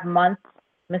have month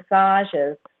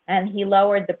massages, and he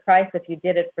lowered the price if you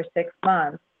did it for 6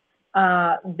 months,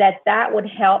 that would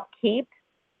help keep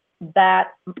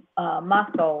that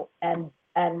muscle and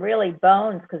really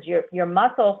bones, because your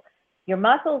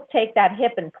muscles take that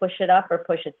hip and push it up or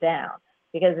push it down,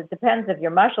 because it depends if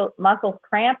your muscles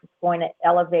cramp, it's going to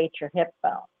elevate your hip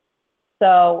bone.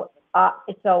 So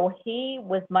he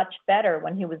was much better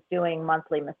when he was doing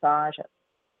monthly massages.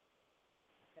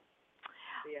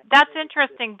 That's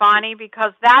interesting, Bonnie,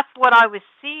 because that's what I was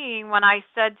seeing when I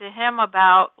said to him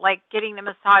about like getting the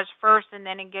massage first and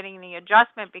then getting the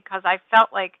adjustment, because I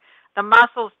felt like the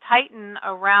muscles tighten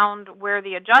around where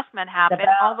the adjustment happened.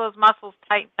 All those muscles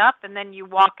tighten up, and then you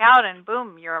walk out, and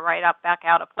boom, you're right up back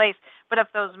out of place. But if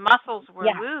those muscles were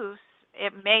loose,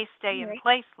 it may stay in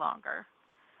place longer.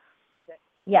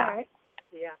 Yeah.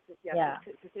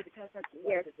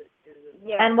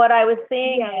 And what I was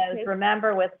seeing is,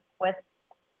 remember, with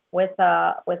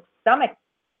stomach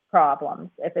problems,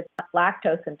 if it's not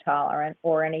lactose intolerant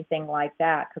or anything like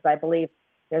that, because I believe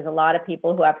There's a lot of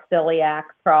people who have celiac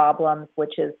problems,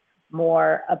 which is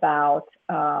more about,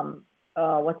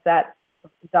 what's that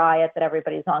diet that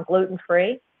everybody's on,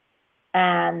 gluten-free.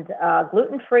 And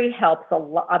gluten-free helps a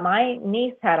lot. My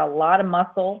niece had a lot of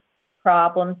muscle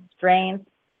problems, strains,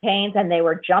 pains, and they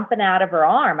were jumping out of her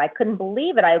arm. I couldn't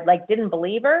believe it. I didn't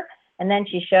believe her. And then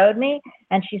she showed me,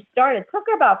 and she started. It took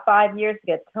her about 5 years to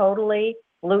get totally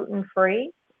gluten-free,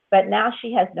 but now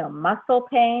she has no muscle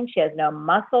pain. She has no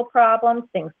muscle problems.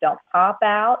 Things don't pop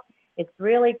out. It's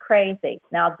really crazy.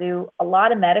 Now, do a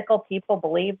lot of medical people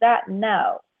believe that?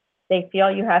 No. They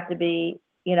feel you have to be,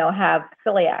 have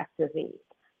celiac disease.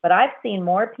 But I've seen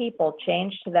more people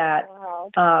change to that,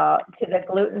 to the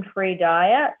gluten-free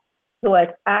diet, who has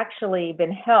actually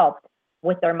been helped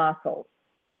with their muscles.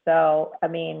 So, I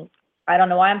mean, I don't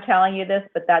know why I'm telling you this,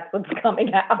 but that's what's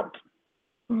coming out.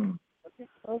 Okay.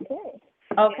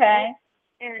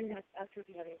 And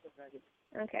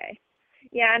okay.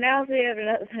 Yeah, and I also have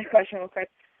another question real quick.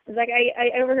 It's like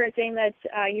I overheard saying that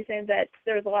you said that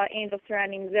there's a lot of angels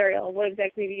surrounding Zerial. What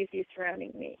exactly do you see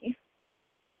surrounding me?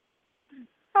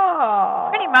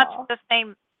 Oh, pretty much the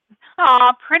same.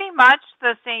 Pretty much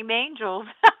the same angels.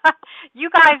 You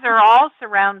guys are all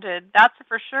surrounded. That's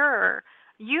for sure.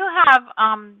 You have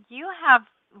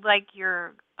like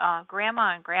your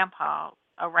grandma and grandpa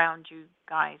around you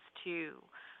guys too.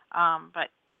 But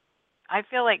I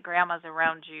feel like grandma's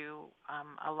around you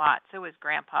a lot. So is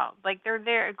grandpa. Like they're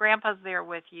there. Grandpa's there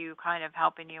with you, kind of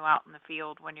helping you out in the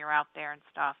field when you're out there and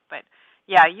stuff. But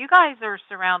yeah, you guys are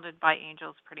surrounded by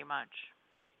angels pretty much.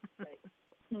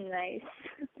 Nice.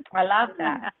 I love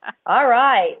that. All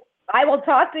right. I will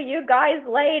talk to you guys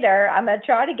later. I'm going to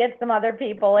try to get some other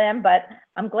people in, but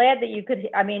I'm glad that you could,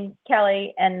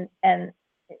 Kelly and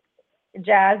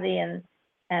Jazzy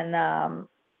and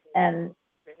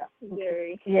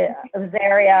Zeri. Yeah,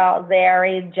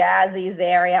 Zeri, Jazzy,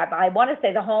 Zeri. I want to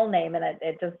say the whole name and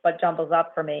it just but jumbles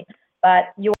up for me.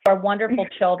 But you are wonderful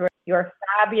children. You're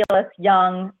fabulous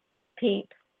young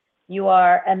peeps. You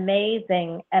are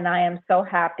amazing, and I am so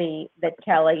happy that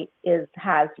Kelly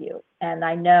has you. And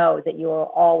I know that you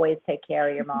will always take care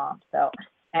of your mom.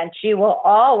 And she will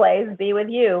always be with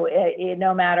you,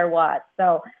 no matter what.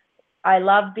 So I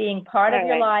love being part of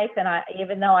your life, and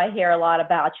even though I hear a lot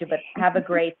about you, but have a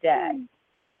great day.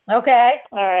 Okay?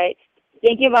 All right.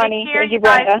 Thank you, Bonnie. Thank you,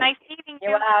 Brenda. Nice meeting you.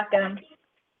 You're welcome.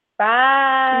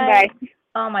 Bye. Bye.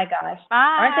 Oh my gosh.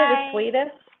 Bye. Aren't they the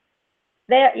sweetest?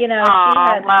 They, she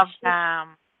love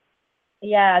them.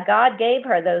 Yeah, God gave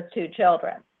her those two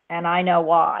children, and I know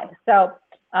why. So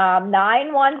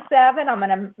 917, I'm going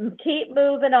to keep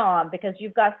moving on because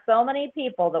you've got so many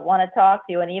people that want to talk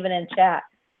to you, and even in chat.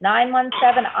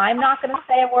 917, I'm not going to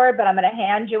say a word, but I'm going to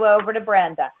hand you over to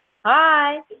Brenda.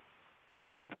 Hi.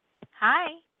 Hi.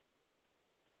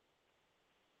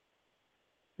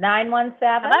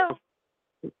 917. Hello.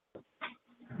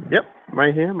 Yep,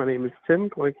 right here. My name is Tim,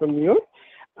 calling from New York.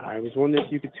 I was wondering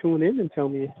if you could tune in and tell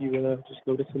me if you just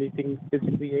noticed anything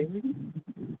physically alien.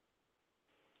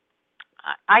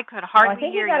 I could hardly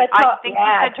hear you. I think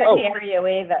I couldn't hear you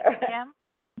either.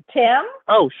 Tim?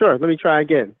 Oh, sure. Let me try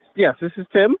again. Yes, this is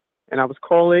Tim, and I was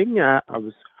calling. I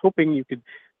was hoping you could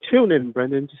tune in,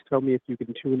 Brendan. Just tell me if you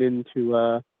can tune in to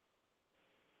a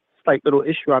slight little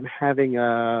issue I'm having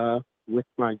with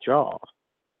my jaw.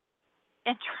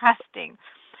 Interesting.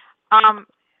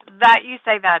 That you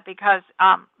say that because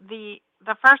the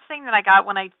first thing that I got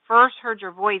when I first heard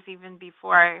your voice, even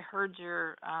before I heard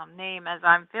your name, is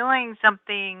I'm feeling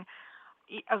something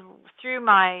through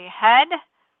my head,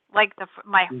 like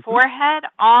my forehead,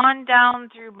 on down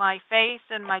through my face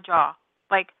and my jaw.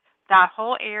 Like that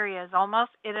whole area is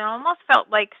almost felt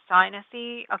like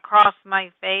sinusy across my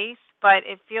face, but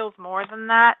it feels more than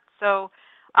that. So,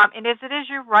 and is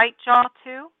your right jaw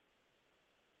too?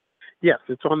 Yes,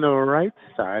 it's on the right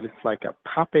side. It's like a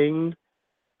popping.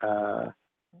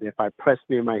 If I press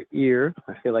near my ear,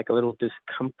 I feel like a little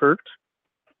discomfort.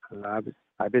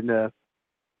 I've been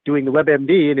doing the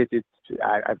WebMD, and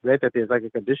I've read that there's like a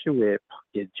condition where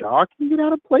your jaw can get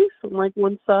out of place on like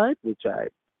one side, which I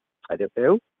didn't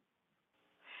know.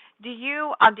 Do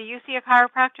you see a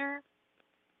chiropractor?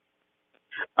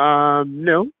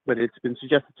 No, but it's been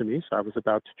suggested to me, so I was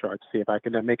about to try to see if I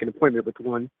can make an appointment with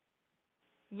one.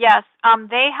 Yes,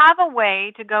 they have a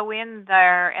way to go in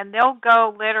there, and they'll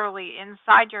go literally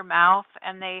inside your mouth,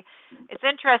 and it's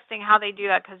interesting how they do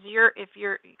that because you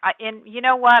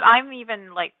know what, I'm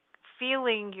even like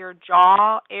feeling your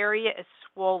jaw area is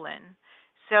swollen.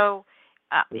 So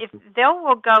if they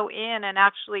will go in and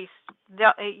actually,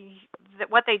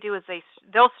 what they do is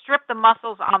they'll strip the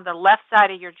muscles on the left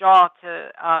side of your jaw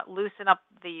to loosen up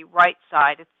the right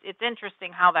side. It's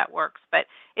interesting how that works, but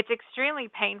it's extremely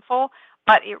painful,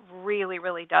 but it really,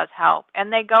 really does help.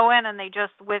 And they go in and they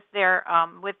just with their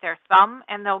thumb,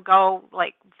 and they'll go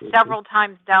like several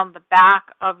times down the back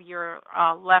of your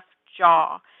left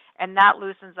jaw, and that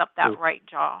loosens up that right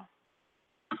jaw.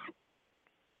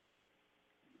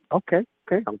 Okay.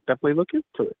 I'll definitely look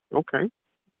into it. Okay.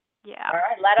 Yeah. All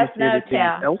right. Let us know,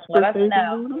 Tim. Let us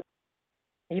know.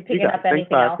 Are you picking up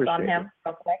anything else on him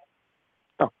real quick?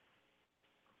 Oh.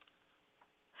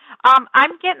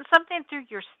 I'm getting something through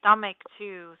your stomach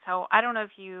too. So I don't know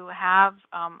if you have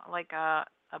like a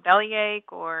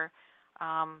bellyache or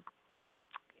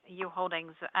you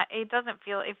holding. It doesn't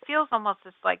feel. It feels almost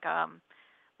just like I'm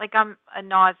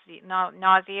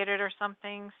nauseated or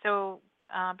something. So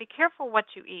be careful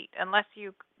what you eat, unless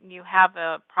you have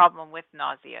a problem with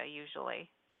nausea usually.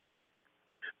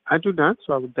 I do not,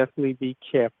 so I would definitely be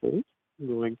careful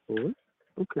going forward.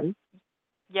 Okay.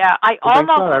 Yeah, I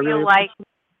almost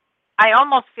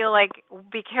feel like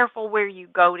be careful where you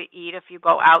go to eat. If you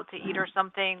go out to eat or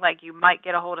something, like you might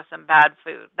get a hold of some bad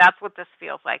food. That's what this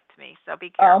feels like to me. So be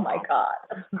careful. Oh my God.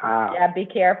 Yeah, be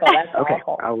careful. That's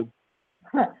awful.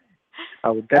 I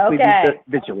would definitely be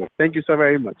vigilant. Thank you so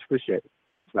very much. Appreciate it.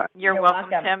 Bye. You're welcome,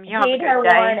 Tim. You have Heed a good her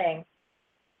day. warning.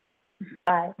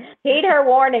 Bye. Heed her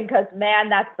warning, because man,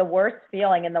 that's the worst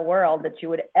feeling in the world that you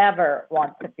would ever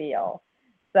want to feel.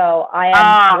 So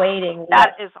I am waiting.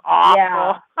 That is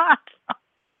awful. Yeah.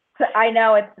 I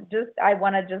know, it's just, I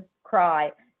want to just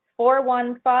cry.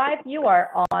 415, you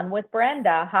are on with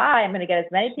Brenda. Hi, I'm going to get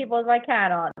as many people as I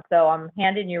can on, so I'm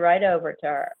handing you right over to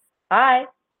her. Hi.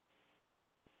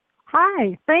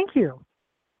 Hi, thank you.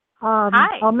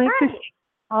 Hi.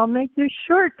 I'll make this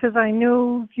short because I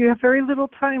know you have very little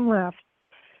time left.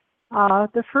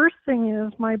 The first thing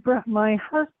is my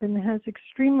husband has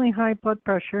extremely high blood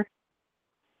pressure.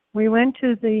 We went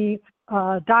to the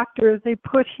doctor. They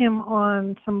put him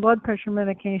on some blood pressure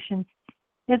medication.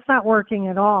 It's not working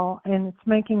at all, and it's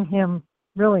making him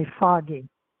really foggy.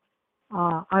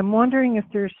 I'm wondering if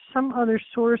there's some other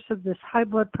source of this high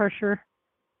blood pressure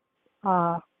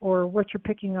or what you're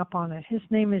picking up on it. His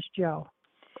name is Joe.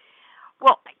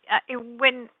 Well,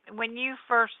 when you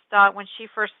first when she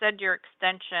first said your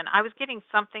extension, I was getting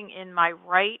something in my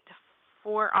right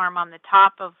forearm on the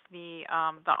top of the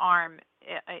arm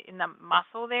in the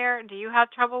muscle there. Do you have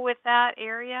trouble with that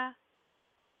area,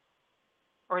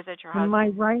 or is it your husband? Am I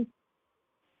right?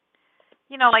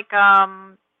 You know, like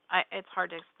it's hard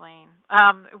to explain.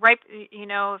 Right, you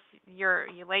know, if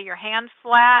you lay your hand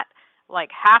flat,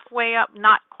 like halfway up,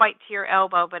 not quite to your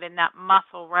elbow, but in that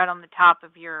muscle right on the top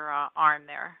of your arm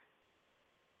there.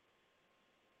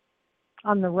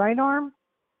 On the right arm?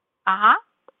 Uh-huh.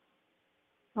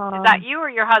 Is that you or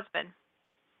your husband?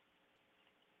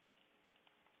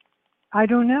 I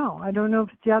don't know. I don't know if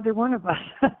it's the other one of us.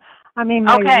 I mean,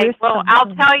 okay, well,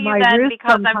 I'll tell you then,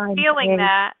 because I'm feeling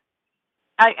that.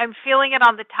 I'm feeling it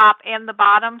on the top and the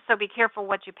bottom, so be careful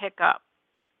what you pick up.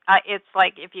 It's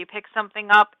like if you pick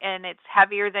something up and it's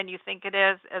heavier than you think it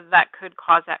is, that could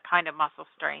cause that kind of muscle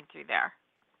strain through there.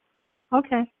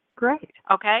 Okay, great.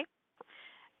 Okay.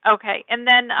 And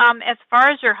then as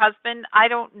far as your husband, I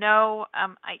don't know.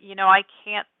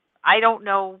 I don't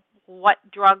know what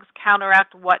drugs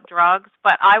counteract what drugs,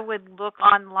 but I would look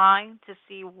online to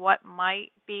see what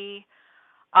might be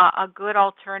a good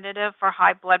alternative for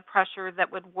high blood pressure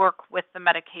that would work with the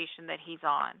medication that he's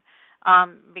on.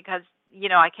 Because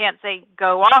I can't say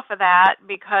go off of that,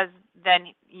 because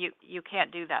then you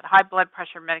can't do that. High blood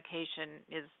pressure medication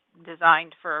is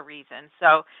designed for a reason.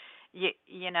 So,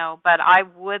 but I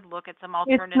would look at some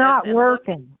alternatives. It's not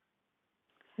working.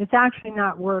 It's actually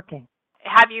not working.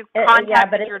 Have you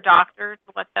contacted your doctor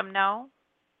to let them know?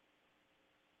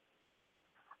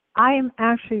 I am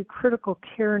actually a critical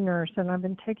care nurse, and I've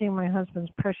been taking my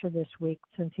husband's pressure this week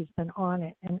since he's been on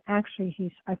it. And actually,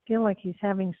 I feel like he's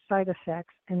having side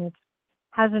effects, and it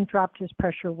hasn't dropped his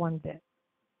pressure one bit.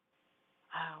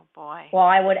 Oh boy. Well,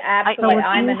 I would absolutely.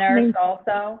 I'm a nurse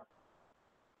also.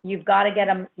 You've got to get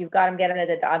him. I'm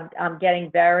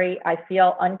getting I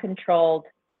feel uncontrolled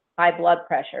high blood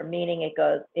pressure, meaning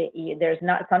there's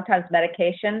not sometimes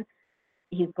medication.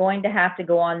 He's going to have to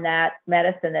go on that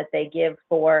medicine that they give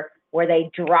where they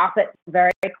drop it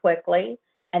very quickly,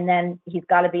 and then he's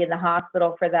got to be in the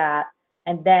hospital for that.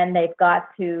 And then they've got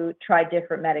to try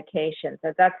different medications.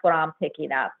 So that's what I'm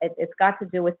picking up. It's got to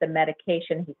do with the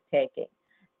medication he's taking.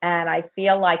 And I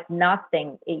feel like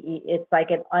nothing, it's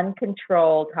like an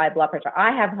uncontrolled high blood pressure.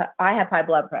 I have high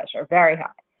blood pressure, very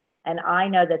high. And I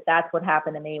know that that's what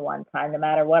happened to me one time. No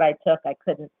matter what I took, I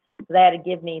couldn't. So they had to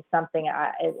give me something.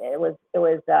 It was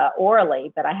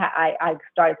orally, but I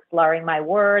started slurring my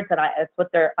words, and it's what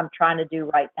I'm trying to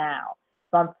do right now.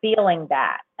 So I'm feeling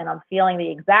that, and I'm feeling the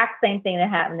exact same thing that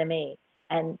happened to me.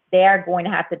 And they're going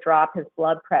to have to drop his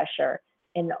blood pressure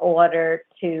in order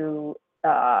to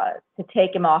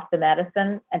take him off the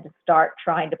medicine and to start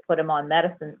trying to put him on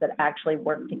medicines that actually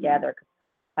work together.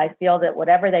 I feel that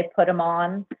whatever they put him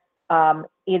on,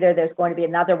 either there's going to be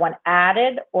another one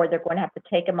added, or they're going to have to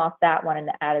take him off that one and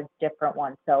add a different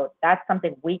one. So that's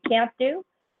something we can't do,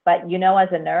 but as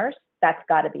a nurse, that's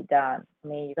got to be done. I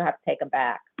mean, you have to take him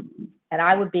back. And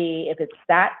I would be, if it's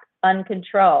that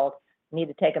uncontrolled, you need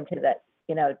to take him to the,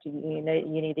 you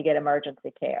need to get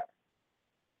emergency care.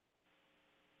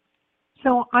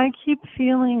 So I keep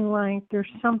feeling like there's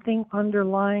something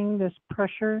underlying this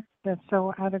pressure that's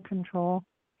so out of control.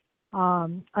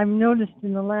 I've noticed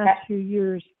in the last few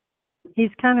years,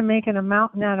 he's kind of making a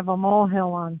mountain out of a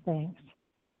molehill on things.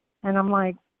 And I'm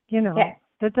like,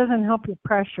 that doesn't help your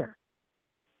pressure.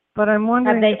 But I'm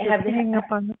wondering if you're picking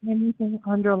up on anything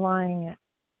underlying it.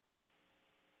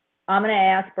 I'm going to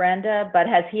ask Brenda, but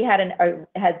has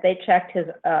they checked his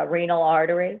renal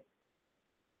arteries?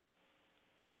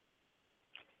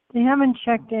 They haven't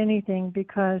checked anything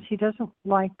because he doesn't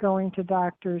like going to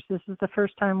doctors. This is the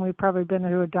first time we've probably been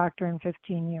to a doctor in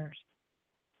 15 years.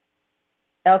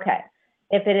 Okay.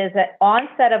 If it is an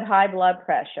onset of high blood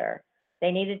pressure,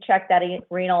 they need to check that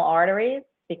renal arteries,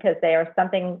 because they are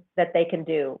something that they can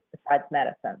do besides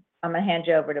medicine. I'm going to hand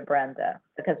you over to Brenda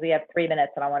because we have 3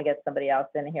 minutes and I want to get somebody else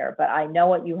in here. But I know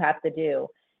what you have to do.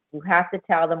 You have to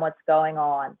tell them what's going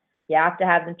on. You have to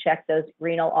have them check those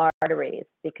renal arteries,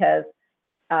 because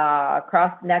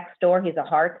across next door, he's a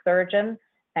heart surgeon,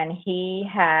 and he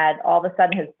had all of a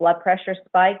sudden his blood pressure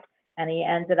spiked, and he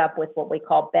ended up with what we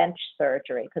call bench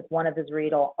surgery because one of his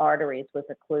renal arteries was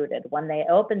occluded. When they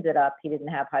opened it up, he didn't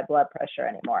have high blood pressure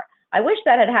anymore. I wish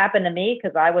that had happened to me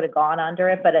because I would have gone under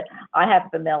it, but I have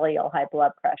familial high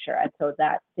blood pressure, and so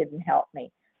that didn't help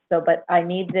me. So, but I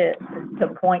need to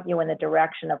point you in the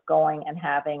direction of going and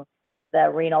having the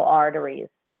renal arteries.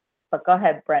 But go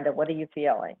ahead, Brenda, what are you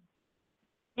feeling?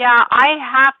 Yeah, I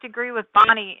have to agree with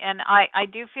Bonnie, and I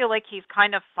do feel like he's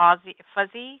kind of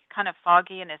fuzzy, kind of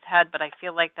foggy in his head, but I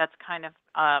feel like that's kind of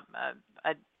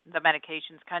the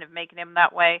medication's kind of making him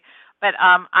that way. But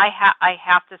I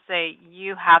have to say,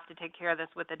 you have to take care of this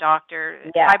with the doctor.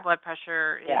 Yeah. High blood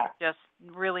pressure is just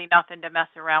really nothing to mess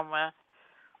around with.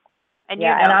 And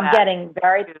and I'm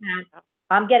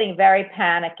getting very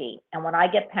panicky. And when I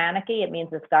get panicky, it means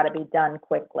it's got to be done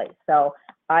quickly. So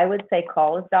I would say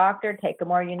call his doctor, take him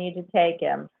where you need to take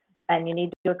him, and you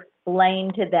need to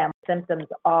explain to them what symptoms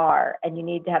are, and you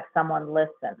need to have someone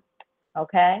listen.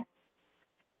 Okay?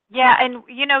 Yeah, and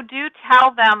do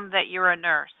tell them that you're a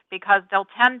nurse, because they'll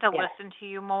tend to listen to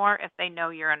you more if they know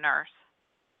you're a nurse.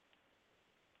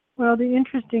 Well, the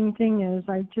interesting thing is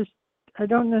I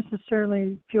don't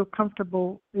necessarily feel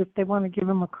comfortable if they want to give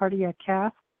him a cardiac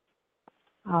cath,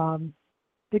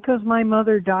 because my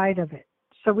mother died of it.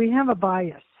 So we have a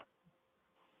bias.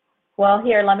 Well,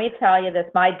 here, let me tell you this.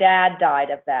 My dad died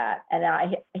of that,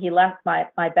 and he left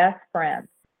my best friend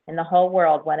in the whole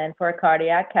world, went in for a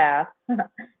cardiac cath.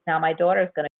 Now my daughter's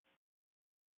going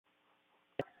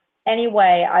to.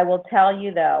 Anyway, I will tell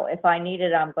you, though, if I need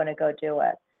it, I'm going to go do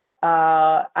it.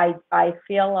 I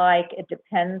feel like it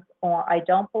depends on, I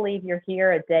don't believe you're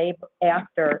here a day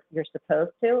after you're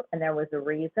supposed to, and there was a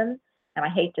reason, and I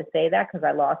hate to say that because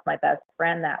I lost my best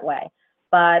friend that way.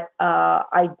 But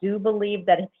I do believe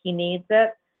that if he needs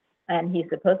it, and he's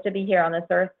supposed to be here on this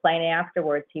earth plane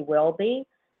afterwards, he will be.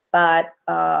 But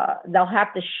they'll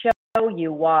have to show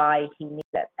you why he needs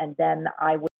it, and then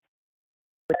I would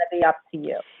be up to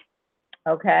you.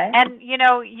 Okay. And you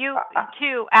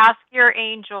to ask your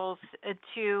angels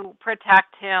to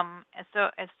protect him, so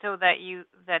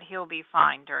that he'll be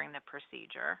fine during the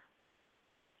procedure.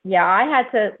 Yeah, I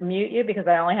had to mute you because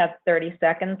I only have 30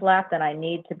 seconds left, and I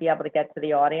need to be able to get to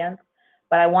the audience.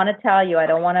 But I want to tell you, I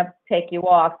don't want to take you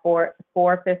off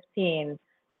 415,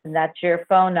 and that's your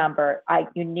phone number.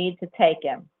 You need to take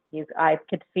him. I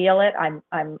could feel it. I'm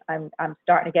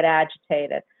starting to get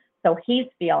agitated. So he's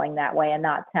feeling that way and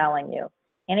not telling you.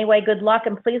 Anyway, good luck,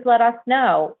 and please let us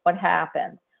know what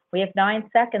happens. We have 9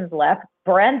 seconds left.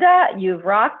 Brenda, you've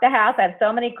rocked the house. I have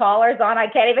so many callers on I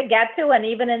can't even get to, and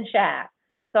even in chat.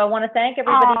 So I want to thank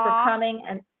everybody for coming.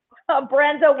 And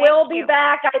Brenda will be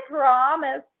back, I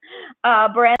promise.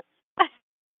 Brenda,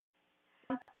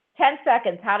 10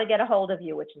 seconds, how to get a hold of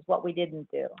you, which is what we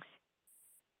didn't do.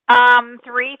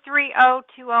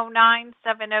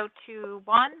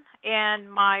 330-209-7021,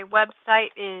 and my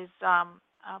website is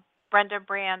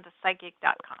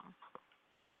BrendaBrandPsychic.com.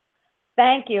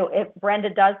 Thank you. If Brenda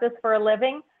does this for a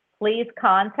living, please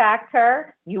contact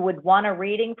her. You would want a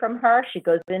reading from her. She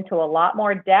goes into a lot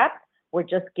more depth. We're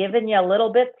just giving you a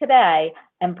little bit today.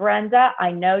 And Brenda,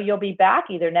 I know you'll be back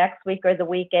either next week or the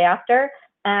week after.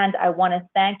 And I want to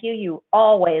thank you. You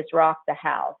always rock the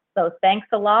house. So thanks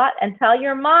a lot, and tell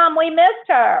your mom we missed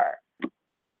her.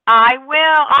 I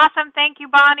will. Awesome. Thank you,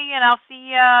 Bonnie, and I'll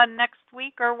see you next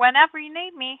week or whenever you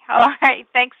need me. All right.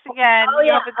 Thanks again.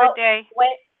 You have a good day.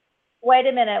 Wait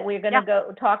a minute. We're going to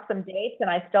go talk some dates, and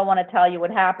I still want to tell you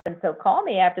what happened. So call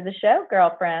me after the show,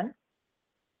 girlfriend.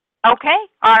 Okay.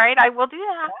 All right. I will do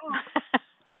that.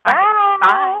 Bye.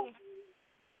 Bye.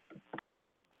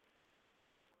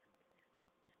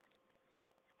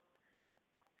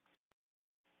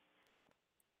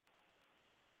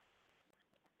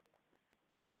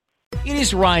 It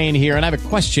is Ryan here, and I have a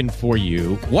question for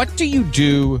you. What do you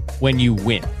do when you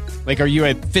win? Like, are you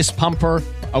a fist pumper,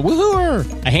 a woo-hooer,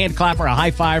 a hand clapper, a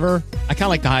high fiver? I kind of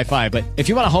like the high five, but if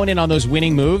you want to hone in on those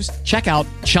winning moves, check out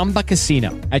Chumba Casino.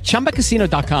 At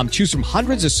ChumbaCasino.com, choose from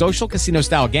hundreds of social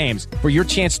casino-style games for your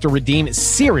chance to redeem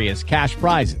serious cash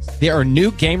prizes. There are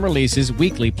new game releases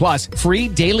weekly, plus free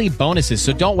daily bonuses,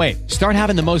 so don't wait. Start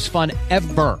having the most fun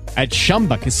ever at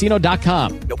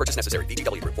ChumbaCasino.com. No purchase necessary.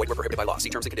 VGW Group. Void where prohibited by law. See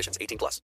terms and conditions. 18+.